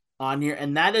nugget on here,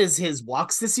 and that is his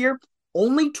walks this year.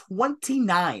 Only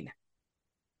 29.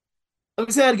 Let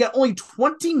me say that again. Only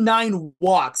 29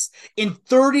 walks in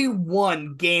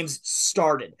 31 games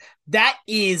started. That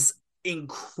is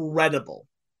incredible.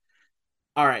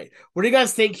 All right. What do you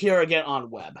guys think here again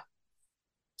on Webb?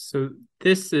 So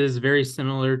this is very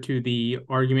similar to the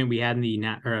argument we had in the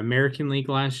American League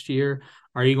last year.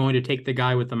 Are you going to take the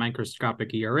guy with the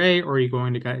microscopic ERA, or are you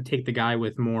going to take the guy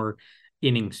with more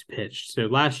innings pitched? So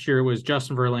last year it was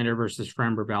Justin Verlander versus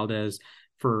Framber Valdez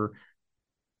for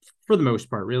the most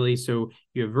part, really. So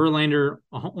you have Verlander,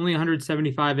 only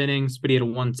 175 innings, but he had a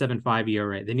 1.75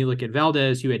 ERA. Then you look at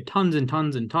Valdez, who had tons and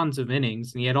tons and tons of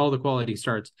innings, and he had all the quality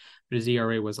starts, but his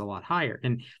ERA was a lot higher.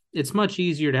 And it's much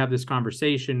easier to have this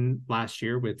conversation last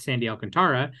year with Sandy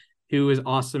Alcantara, who is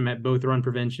awesome at both run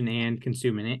prevention and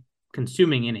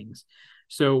consuming innings.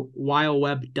 So while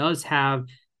Webb does have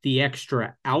the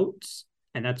extra outs,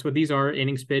 and that's what these are,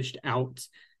 innings pitched, outs,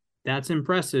 that's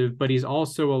impressive, but he's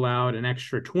also allowed an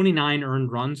extra 29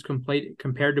 earned runs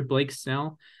compared to Blake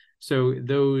Snell. So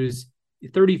those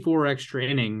 34 extra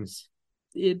innings,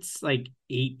 it's like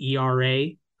 8 ERA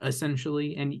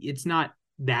essentially, and it's not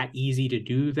that easy to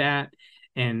do that.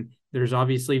 And there's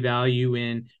obviously value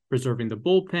in preserving the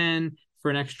bullpen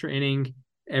for an extra inning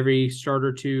every start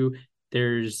or two.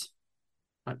 There's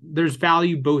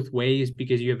value both ways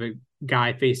because you have a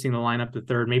guy facing the lineup the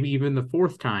third, maybe even the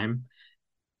fourth time.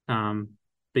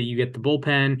 But you get the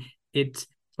bullpen. It's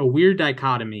a weird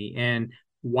dichotomy. And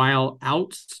while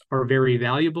outs are very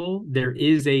valuable, there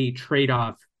is a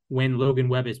trade-off when Logan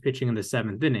Webb is pitching in the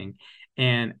seventh inning.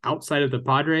 And outside of the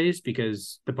Padres,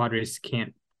 because the Padres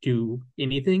can't do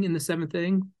anything in the seventh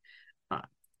inning,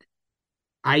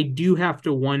 I do have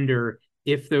to wonder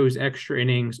if those extra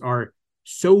innings are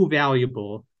so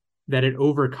valuable that it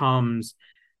overcomes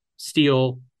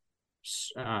Steele,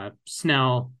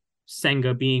 Snell,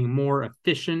 Senga being more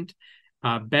efficient,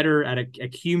 better at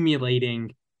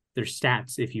accumulating their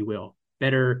stats, if you will,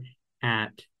 better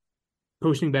at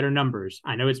posting better numbers.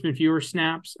 I know it's been fewer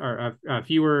snaps or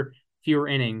fewer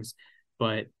innings,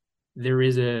 but there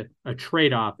is a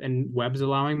trade-off, and Webb's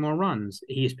allowing more runs.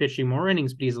 He's pitching more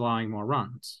innings, but he's allowing more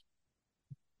runs.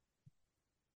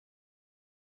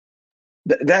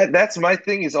 That's my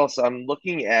thing. Is also I'm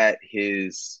looking at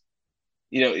his,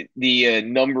 the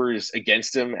numbers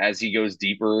against him as he goes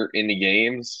deeper into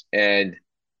games, and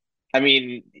I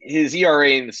mean his ERA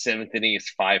in the seventh inning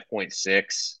is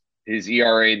 5.6. His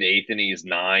ERA in the eighth inning is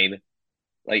 9.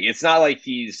 Like it's not like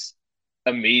he's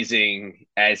amazing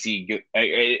as he.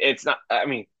 It's not. I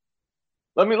mean,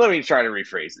 let me try to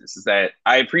rephrase this. Is that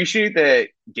I appreciate that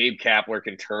Gabe Kapler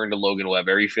can turn to Logan Webb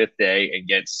every fifth day and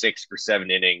get 6 or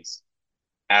 7 innings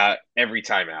every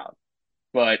time out.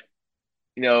 But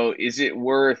is it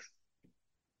worth?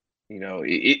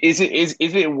 Is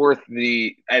it worth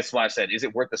the? As Flash said, is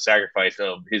it worth the sacrifice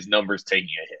of his numbers taking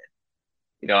a hit?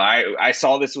 I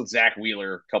saw this with Zach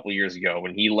Wheeler a couple of years ago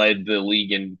when he led the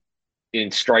league in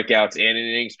strikeouts and in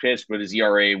innings pitched, but his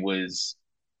ERA was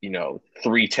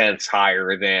 0.3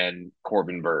 higher than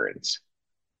Corbin Burns.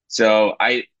 So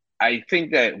I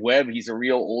think that Webb, he's a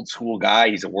real old school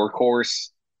guy. He's a workhorse.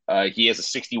 He has a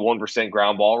 61%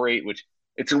 ground ball rate, which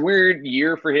it's a weird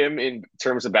year for him in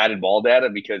terms of batted ball data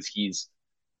because he's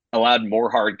allowed more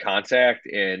hard contact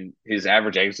and his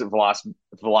average exit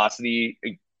velocity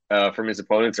from his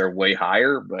opponents are way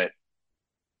higher. But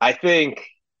I think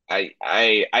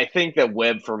I think that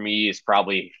Webb for me is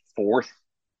probably fourth.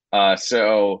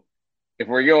 So if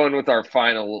we're going with our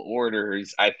final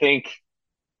orders, I think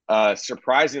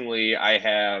surprisingly I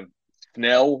have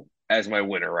Snell as my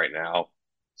winner right now.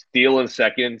 Steele in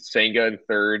second, Senga in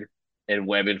third, and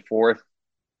Webb in fourth.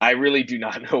 I really do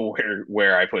not know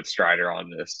where I put Strider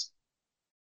on this.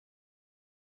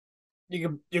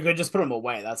 You could just put him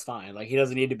away. That's fine. Like he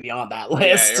doesn't need to be on that Yeah,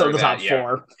 list or the top yeah.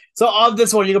 4. So on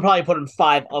this one, you could probably put in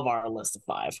 5 of our list of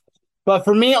 5. But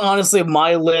for me, honestly,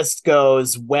 my list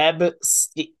goes Webb,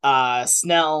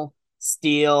 Snell,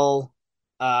 Steele,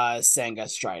 Senga,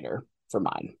 Strider for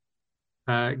mine.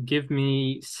 Give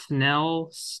me Snell,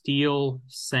 Steele,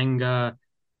 Senga,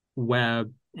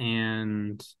 Webb,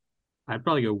 and I'd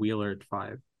probably go Wheeler at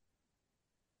 5.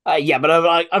 Yeah, but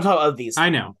I'm talking about these. I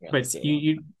know, but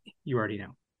you already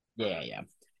know. Yeah.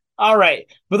 All right,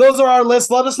 but those are our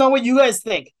lists. Let us know what you guys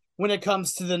think when it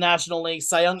comes to the National League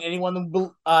Cy Young.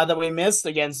 Anyone that we missed,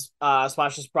 again,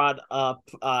 Splash just brought up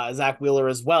Zach Wheeler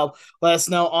as well. Let us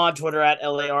know on Twitter at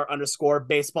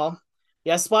LAR_baseball.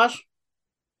 Yes, Splash?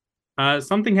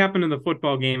 Something happened in the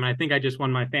football game. I think I just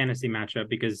won my fantasy matchup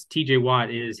because TJ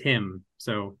Watt is him.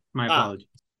 So my apologies.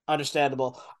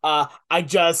 Understandable. I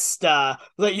just as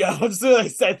soon as I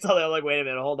said something, I'm like, wait a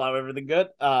minute, hold on, everything good?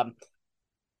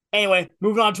 Anyway,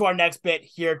 moving on to our next bit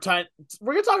here.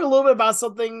 We're gonna talk a little bit about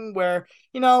something where,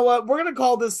 we're gonna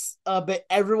call this bit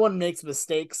Everyone Makes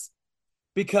Mistakes.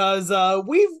 Because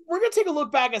we're gonna take a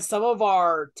look back at some of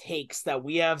our takes that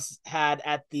we have had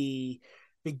at the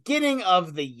beginning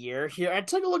of the year here. I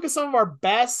took a look at some of our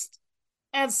best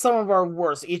and some of our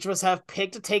worst. Each of us have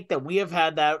picked a take that we have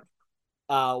had that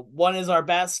one is our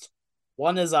best,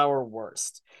 one is our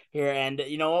worst here. And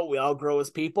you know what? We all grow as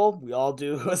people. We all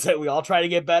do. We all try to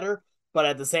get better. But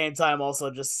at the same time, also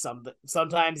just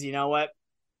sometimes, you know what?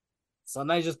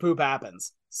 Sometimes just poop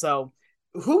happens. So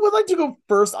who would like to go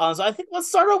first on this? I think let's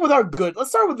start out with our good. Let's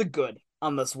start with the good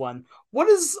on this one. What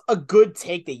is a good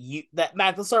take that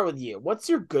Matt, let's start with you. What's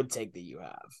your good take that you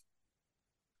have?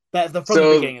 From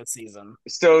the beginning of the season.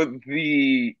 So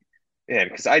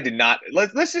because I did not,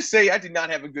 let's just say I did not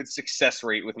have a good success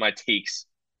rate with my takes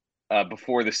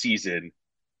before the season.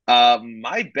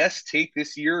 My best take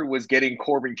this year was getting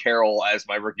Corbin Carroll as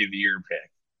my Rookie of the Year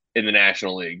pick in the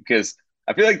National League because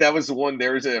I feel like that was the one.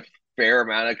 There was a fair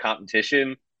amount of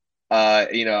competition.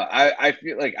 I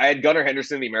feel like I had Gunnar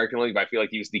Henderson in the American League, but I feel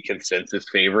like he was the consensus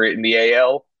favorite in the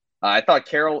AL. I thought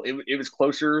Carroll, it was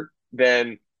closer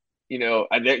than,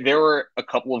 there were a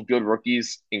couple of good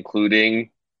rookies, including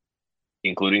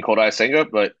Kodai Senga,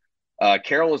 but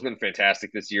Carroll has been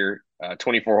fantastic this year.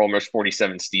 24 homers,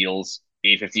 47 steals,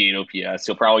 858 OPS.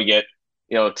 He'll probably get,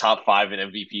 top 5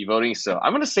 in MVP voting. So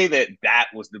I'm going to say that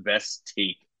was the best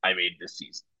take I made this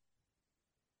season.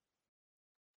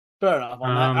 Fair enough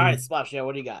on that. All right, Splash,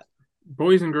 what do you got?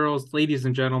 Boys and girls, ladies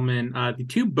and gentlemen, the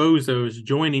two bozos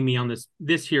joining me on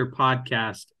this here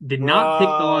podcast did not pick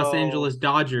the Los Angeles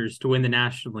Dodgers to win the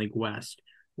National League West.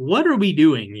 What are we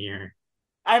doing here?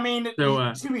 I mean,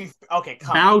 so okay,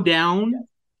 bow down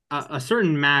a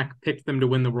certain Mac picked them to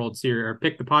win the World Series or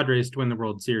picked the Padres to win the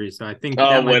World Series. So I think Oh,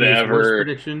 that might be his worst whatever.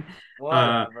 prediction.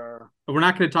 Whatever. We're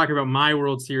not going to talk about my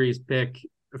World Series pick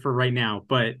for right now,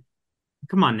 but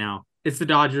come on now. It's the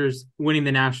Dodgers winning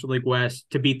the National League West.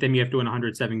 To beat them, you have to win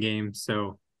 107 games.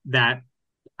 So that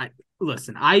I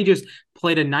listen, I just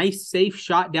played a nice safe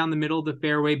shot down the middle of the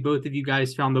fairway. Both of you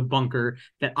guys found the bunker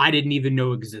that I didn't even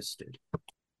know existed.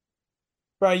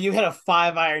 Bro, you hit a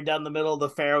 5-iron down the middle of the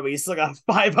fairway. You still got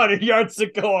 500 yards to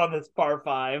go on this par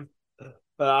five.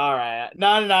 But all right.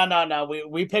 No.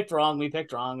 We picked wrong. We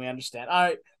picked wrong. We understand. All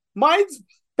right. Mine's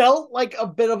felt like a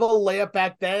bit of a layup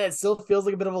back then. It still feels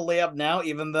like a bit of a layup now,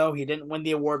 even though he didn't win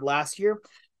the award last year.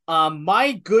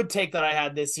 My good take that I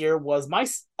had this year was my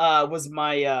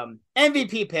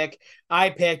MVP pick. I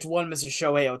picked one Mr.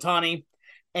 Shohei Ohtani.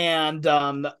 And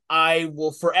I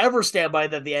will forever stand by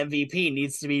that the MVP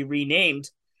needs to be renamed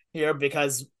here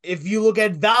because if you look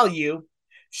at value,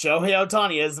 Shohei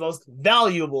Ohtani is the most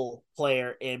valuable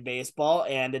player in baseball,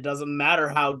 and it doesn't matter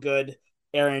how good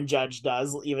Aaron Judge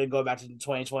does, even going back to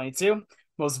 2022,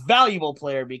 most valuable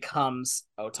player becomes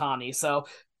Ohtani. So,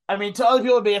 I mean, to other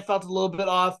people, it may have felt a little bit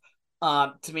off.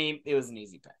 To me, it was an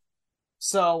easy pick.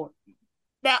 So,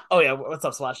 now, oh yeah, what's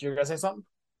up, Slash? You were gonna say something?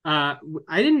 I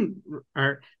didn't,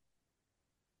 or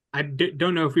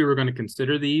don't know if we were going to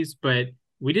consider these, but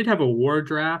we did have a war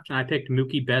draft, and I picked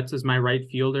Mookie Betts as my right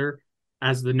fielder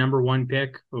as the number one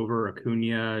pick over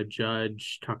Acuna,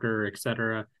 Judge, Tucker,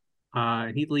 etc.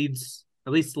 He leads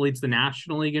the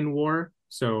National League in WAR,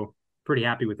 so pretty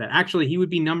happy with that. Actually, he would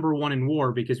be number one in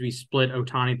WAR because we split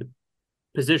Ohtani the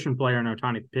position player and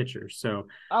Ohtani the pitcher. So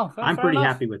I'm Fair pretty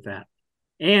enough. happy with that.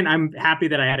 And I'm happy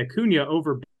that I had Acuna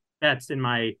over Betts in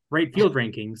my right field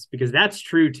rankings because that's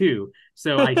true too.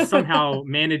 So I somehow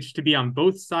managed to be on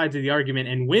both sides of the argument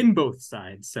and win both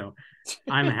sides. So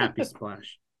I'm a happy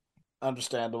splash.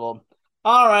 Understandable.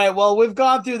 All right. Well, we've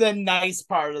gone through the nice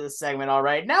part of the segment. All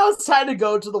right. Now it's time to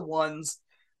go to the ones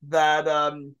that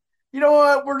you know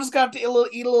what, we're just gonna have to eat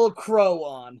a little crow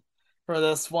on for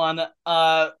this one.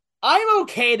 I'm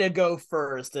okay to go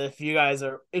first if you guys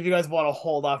want to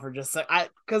hold off for just a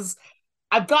sec. Because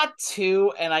I've got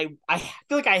two, and I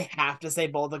feel like I have to say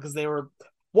both because they were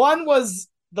one was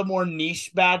the more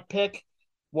niche bad pick,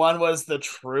 one was the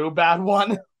true bad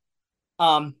one.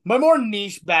 My more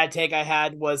niche bad take I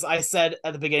had was I said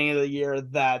at the beginning of the year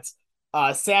that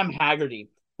Sam Haggerty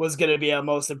was going to be a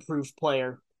most improved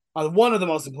player, one of the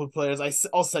most improved players. I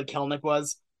also said Kelnick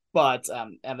was, but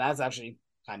and that's actually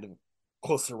kind of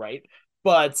close to right.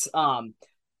 But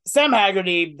Sam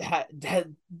Haggerty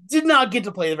did not get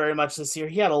to play very much this year.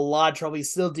 He had a lot of trouble.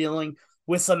 He's still dealing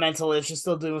with some mental issues,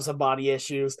 still dealing with some body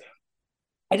issues.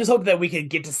 I just hope that we could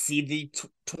get to see the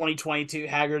 2022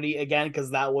 Haggerty again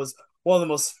because that was one of the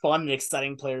most fun and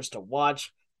exciting players to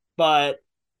watch. But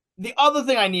the other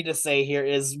thing I need to say here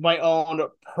is my own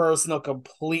personal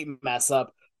complete mess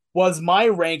up was my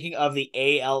ranking of the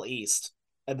AL East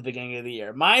at the beginning of the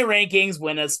year. My rankings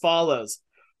went as follows.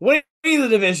 Winning the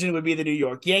division would be the New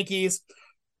York Yankees,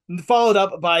 followed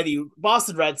up by the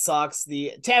Boston Red Sox,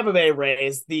 the Tampa Bay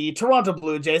Rays, the Toronto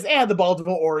Blue Jays, and the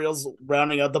Baltimore Orioles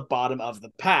rounding out the bottom of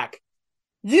the pack.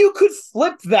 You could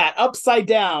flip that upside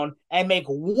down and make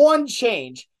one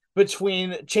change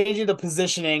between changing the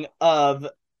positioning of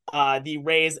the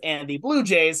Rays and the Blue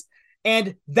Jays,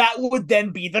 and that would then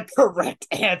be the correct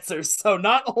answer. So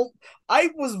I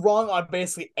was wrong on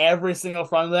basically every single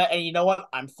front of that, and you know what?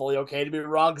 I'm fully okay to be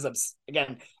wrong because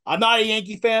I'm not a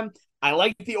Yankee fan. I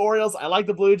like the Orioles. I like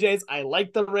the Blue Jays. I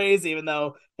like the Rays, even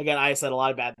though again I said a lot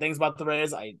of bad things about the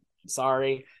Rays. I'm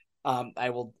sorry.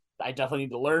 I definitely need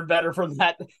to learn better from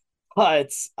that.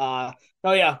 But oh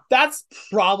yeah, that's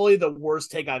probably the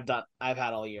worst take I've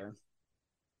had all year.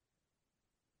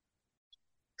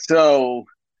 So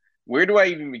where do I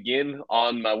even begin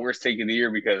on my worst take of the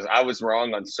year? Because I was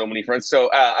wrong on so many fronts. So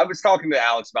I was talking to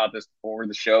Alex about this before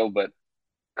the show, but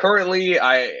currently,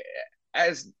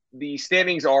 as the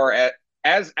standings are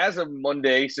as of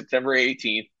Monday, September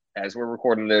 18th, as we're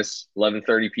recording this,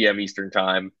 11:30 p.m. Eastern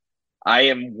time, I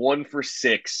am 1 for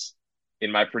 6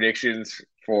 in my predictions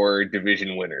for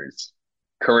division winners.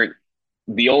 Current,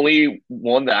 the only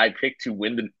one that I picked to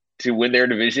win their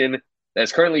division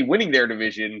that's currently winning their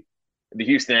division, the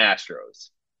Houston Astros.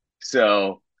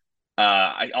 So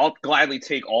I'll gladly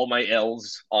take all my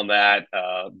L's on that.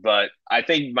 But I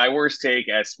think my worst take,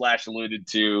 as Splash alluded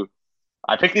to,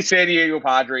 I picked the San Diego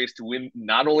Padres to win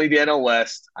not only the NL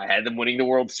West, I had them winning the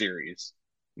World Series.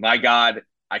 My God,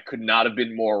 I could not have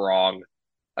been more wrong.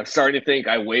 I'm starting to think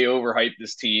I way overhyped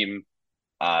this team.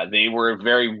 They were a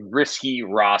very risky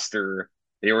roster.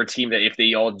 They were a team that if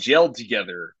they all gelled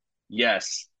together,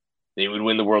 yes, they would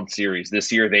win the World Series.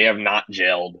 This year, they have not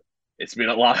gelled. It's been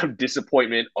a lot of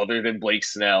disappointment other than Blake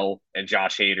Snell and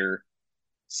Josh Hader.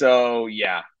 So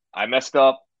yeah, I messed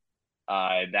up.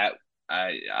 That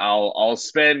I'll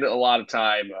spend a lot of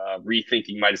time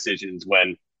rethinking my decisions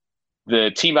when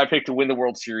the team I picked to win the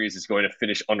World Series is going to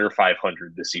finish under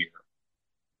 500 this year.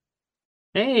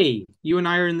 Hey, you and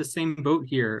I are in the same boat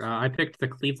here. I picked the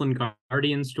Cleveland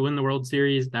Guardians to win the World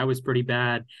Series. That was pretty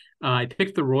bad. I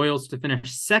picked the Royals to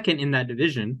finish second in that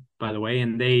division, by the way,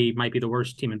 and they might be the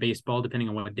worst team in baseball, depending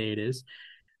on what day it is.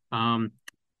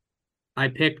 I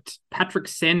picked Patrick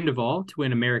Sandoval to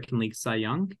win American League Cy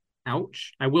Young.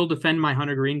 Ouch. I will defend my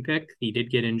Hunter Green pick. He did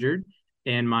get injured.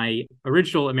 And my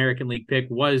original American League pick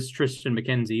was Tristan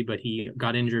McKenzie, but he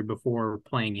got injured before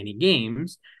playing any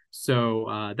games.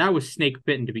 So that was snake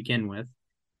bitten to begin with.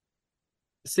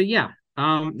 So yeah,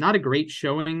 not a great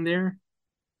showing there.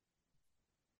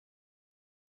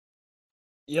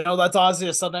 That's honestly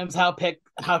just sometimes how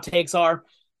takes are.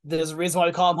 There's a reason why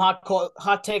we call them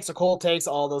hot takes or cold takes.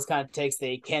 All those kind of takes,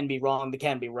 they can be wrong, they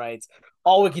can be right.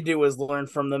 All we can do is learn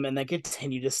from them and then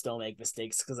continue to still make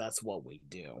mistakes because that's what we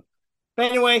do.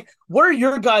 But anyway, what are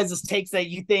your guys' takes that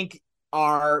you think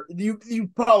are you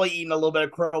probably eaten a little bit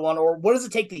of crow on, or what is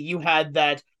it take that you had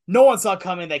that no one saw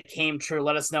coming that came true?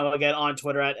 Let us know again on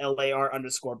Twitter at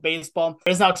LAR_baseball.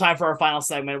 It's now time for our final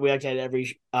segment. We like to end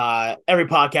every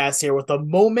podcast here with a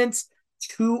moment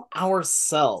to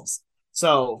ourselves.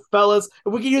 So, fellas,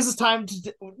 if we can use this time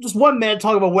to just 1 minute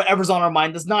talk about whatever's on our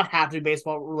mind. It does not have to be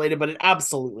baseball related, but it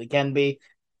absolutely can be.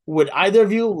 Would either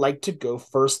of you like to go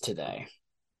first today?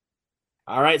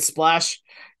 All right, Splash,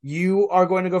 you are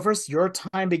going to go first. Your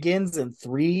time begins in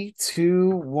 3, 2,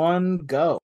 1,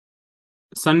 go.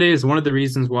 Sunday is one of the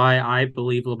reasons why I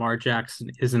believe Lamar Jackson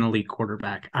is an elite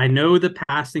quarterback. I know the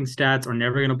passing stats are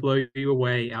never going to blow you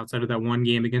away outside of that one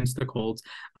game against the Colts.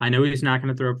 I know he's not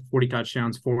going to throw 40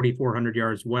 touchdowns, 4,400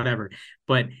 yards, whatever.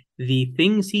 But the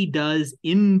things he does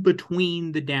in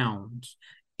between the downs,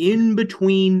 in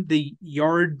between the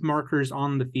yard markers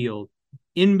on the field,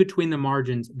 in between the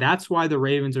margins, that's why the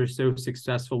Ravens are so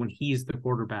successful when he's the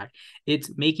quarterback. It's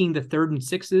making the 3rd and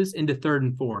 6s into 3rd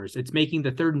and 4s. It's making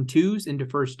the 3rd and 2s into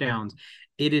first downs.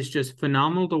 It is just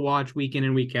phenomenal to watch week in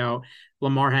and week out.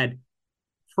 Lamar had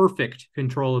perfect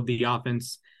control of the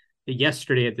offense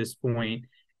yesterday at this point,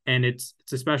 and it's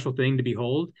a special thing to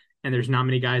behold. And there's not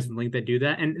many guys in the league that do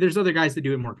that. And there's other guys that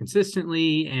do it more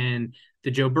consistently, and the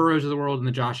Joe Burrows of the world and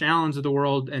the Josh Allens of the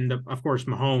world. And of course,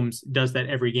 Mahomes does that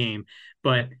every game.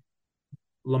 But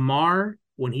Lamar,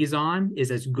 when he's on, is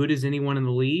as good as anyone in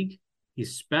the league.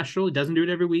 He's special. He doesn't do it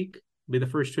every week. I'll be the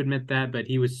first to admit that, but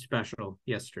he was special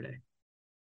yesterday.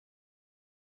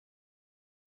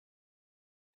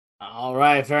 All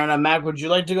right, fair enough. Mac, would you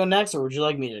like to go next, or would you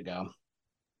like me to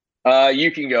go?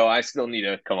 You can go. I still need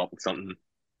to come up with something.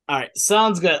 All right,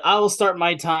 sounds good. I will start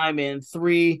my time in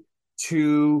 3,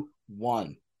 2,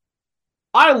 1.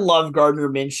 I love Gardner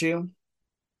Minshew.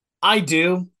 I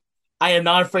do. I am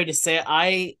not afraid to say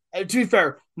it. To be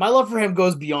fair, my love for him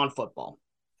goes beyond football.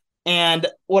 And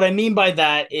what I mean by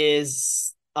that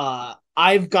is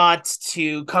I've got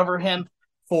to cover him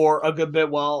for a good bit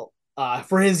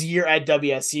for his year at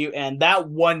WSU. And that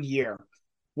 1 year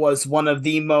was one of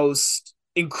the most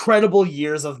incredible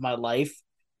years of my life.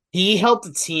 He helped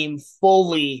the team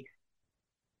fully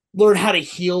learn how to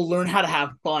heal, learn how to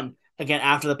have fun again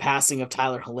after the passing of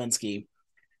Tyler Helinski.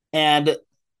 And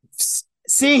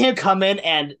seeing him come in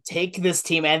and take this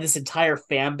team and this entire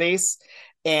fan base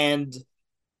and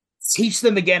teach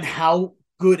them again how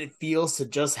good it feels to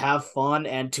just have fun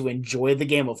and to enjoy the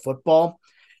game of football,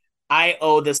 I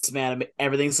owe this man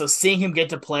everything. So seeing him get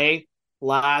to play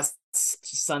last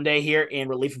Sunday here in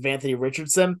relief of Anthony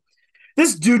Richardson,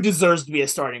 this dude deserves to be a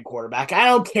starting quarterback. I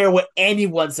don't care what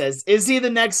anyone says. Is he the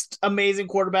next amazing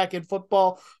quarterback in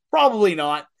football? Probably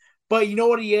not. But you know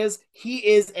what he is? He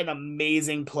is an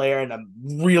amazing player and a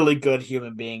really good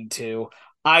human being, too.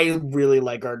 I really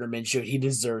like Gardner Minshew. He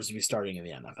deserves to be starting in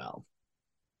the NFL.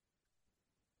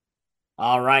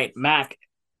 All right, Mac,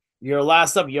 you're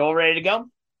last up. You all ready to go?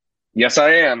 Yes,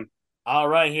 I am. All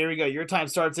right, here we go. Your time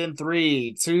starts in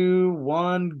 3, 2,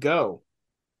 1, go.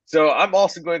 So I'm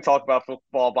also going to talk about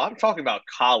football, but I'm talking about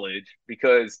college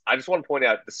because I just want to point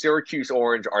out the Syracuse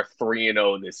Orange are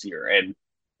 3-0 this year. And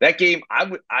that game,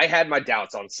 I had my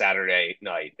doubts on Saturday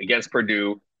night against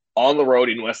Purdue on the road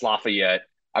in West Lafayette.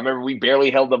 I remember we barely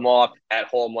held them off at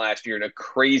home last year in a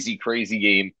crazy, crazy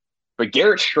game. But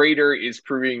Garrett Schrader is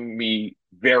proving me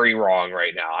very wrong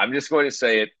right now. I'm just going to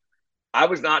say it. I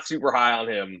was not super high on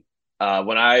him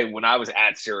when I was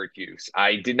at Syracuse.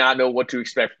 I did not know what to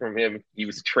expect from him. He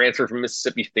was a transfer from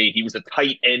Mississippi State. He was a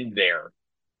tight end there,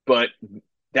 but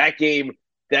that game,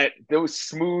 that those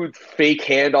smooth fake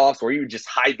handoffs where he would just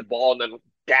hide the ball and then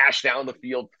dash down the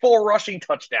field, 4 rushing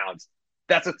touchdowns.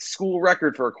 That's a school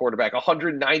record for a quarterback.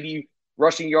 190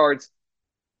 rushing yards.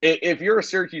 If you're a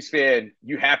Syracuse fan,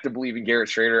 you have to believe in Garrett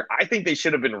Schrader. I think they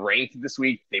should have been ranked this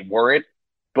week. They weren't,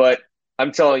 but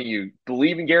I'm telling you,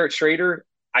 believe in Garrett Schrader.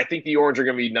 I think the Orange are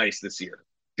going to be nice this year.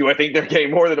 Do I think they're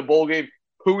getting more than a bowl game?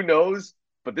 Who knows?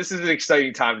 But this is an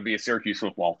exciting time to be a Syracuse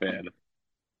football fan.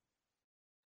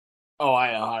 Oh, I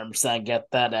 100% get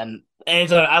that. And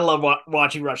anytime, I love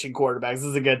watching rushing quarterbacks. This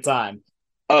is a good time.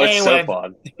 Oh, it's so Anyway,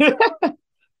 fun.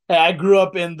 I grew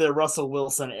up in the Russell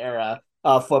Wilson era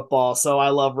of football, so I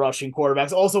love rushing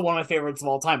quarterbacks. Also, one of my favorites of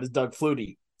all time is Doug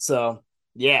Flutie. So,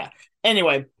 yeah.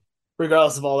 Anyway,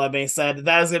 regardless of all that being said,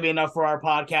 that is going to be enough for our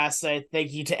podcast today.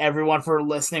 Thank you to everyone for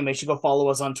listening. Make sure you go follow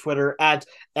us on Twitter at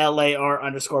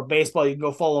LAR_baseball. You can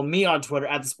go follow me on Twitter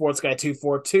at the Sports Guy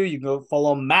 242. You can go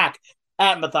follow Mac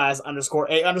at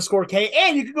Mathias_A_K.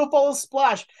 And you can go follow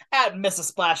Splash at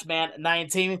Mrs.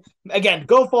 Splashman19. Again,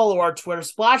 go follow our Twitter.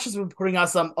 Splash has been putting out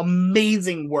some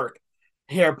amazing work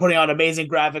here, putting out amazing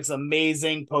graphics,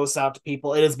 amazing posts out to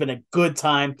people. It has been a good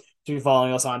time to be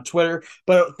following us on Twitter.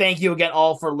 But thank you again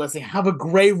all for listening. Have a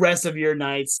great rest of your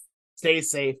nights. Stay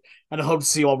safe, and I hope to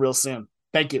see you all real soon.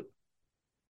 Thank you.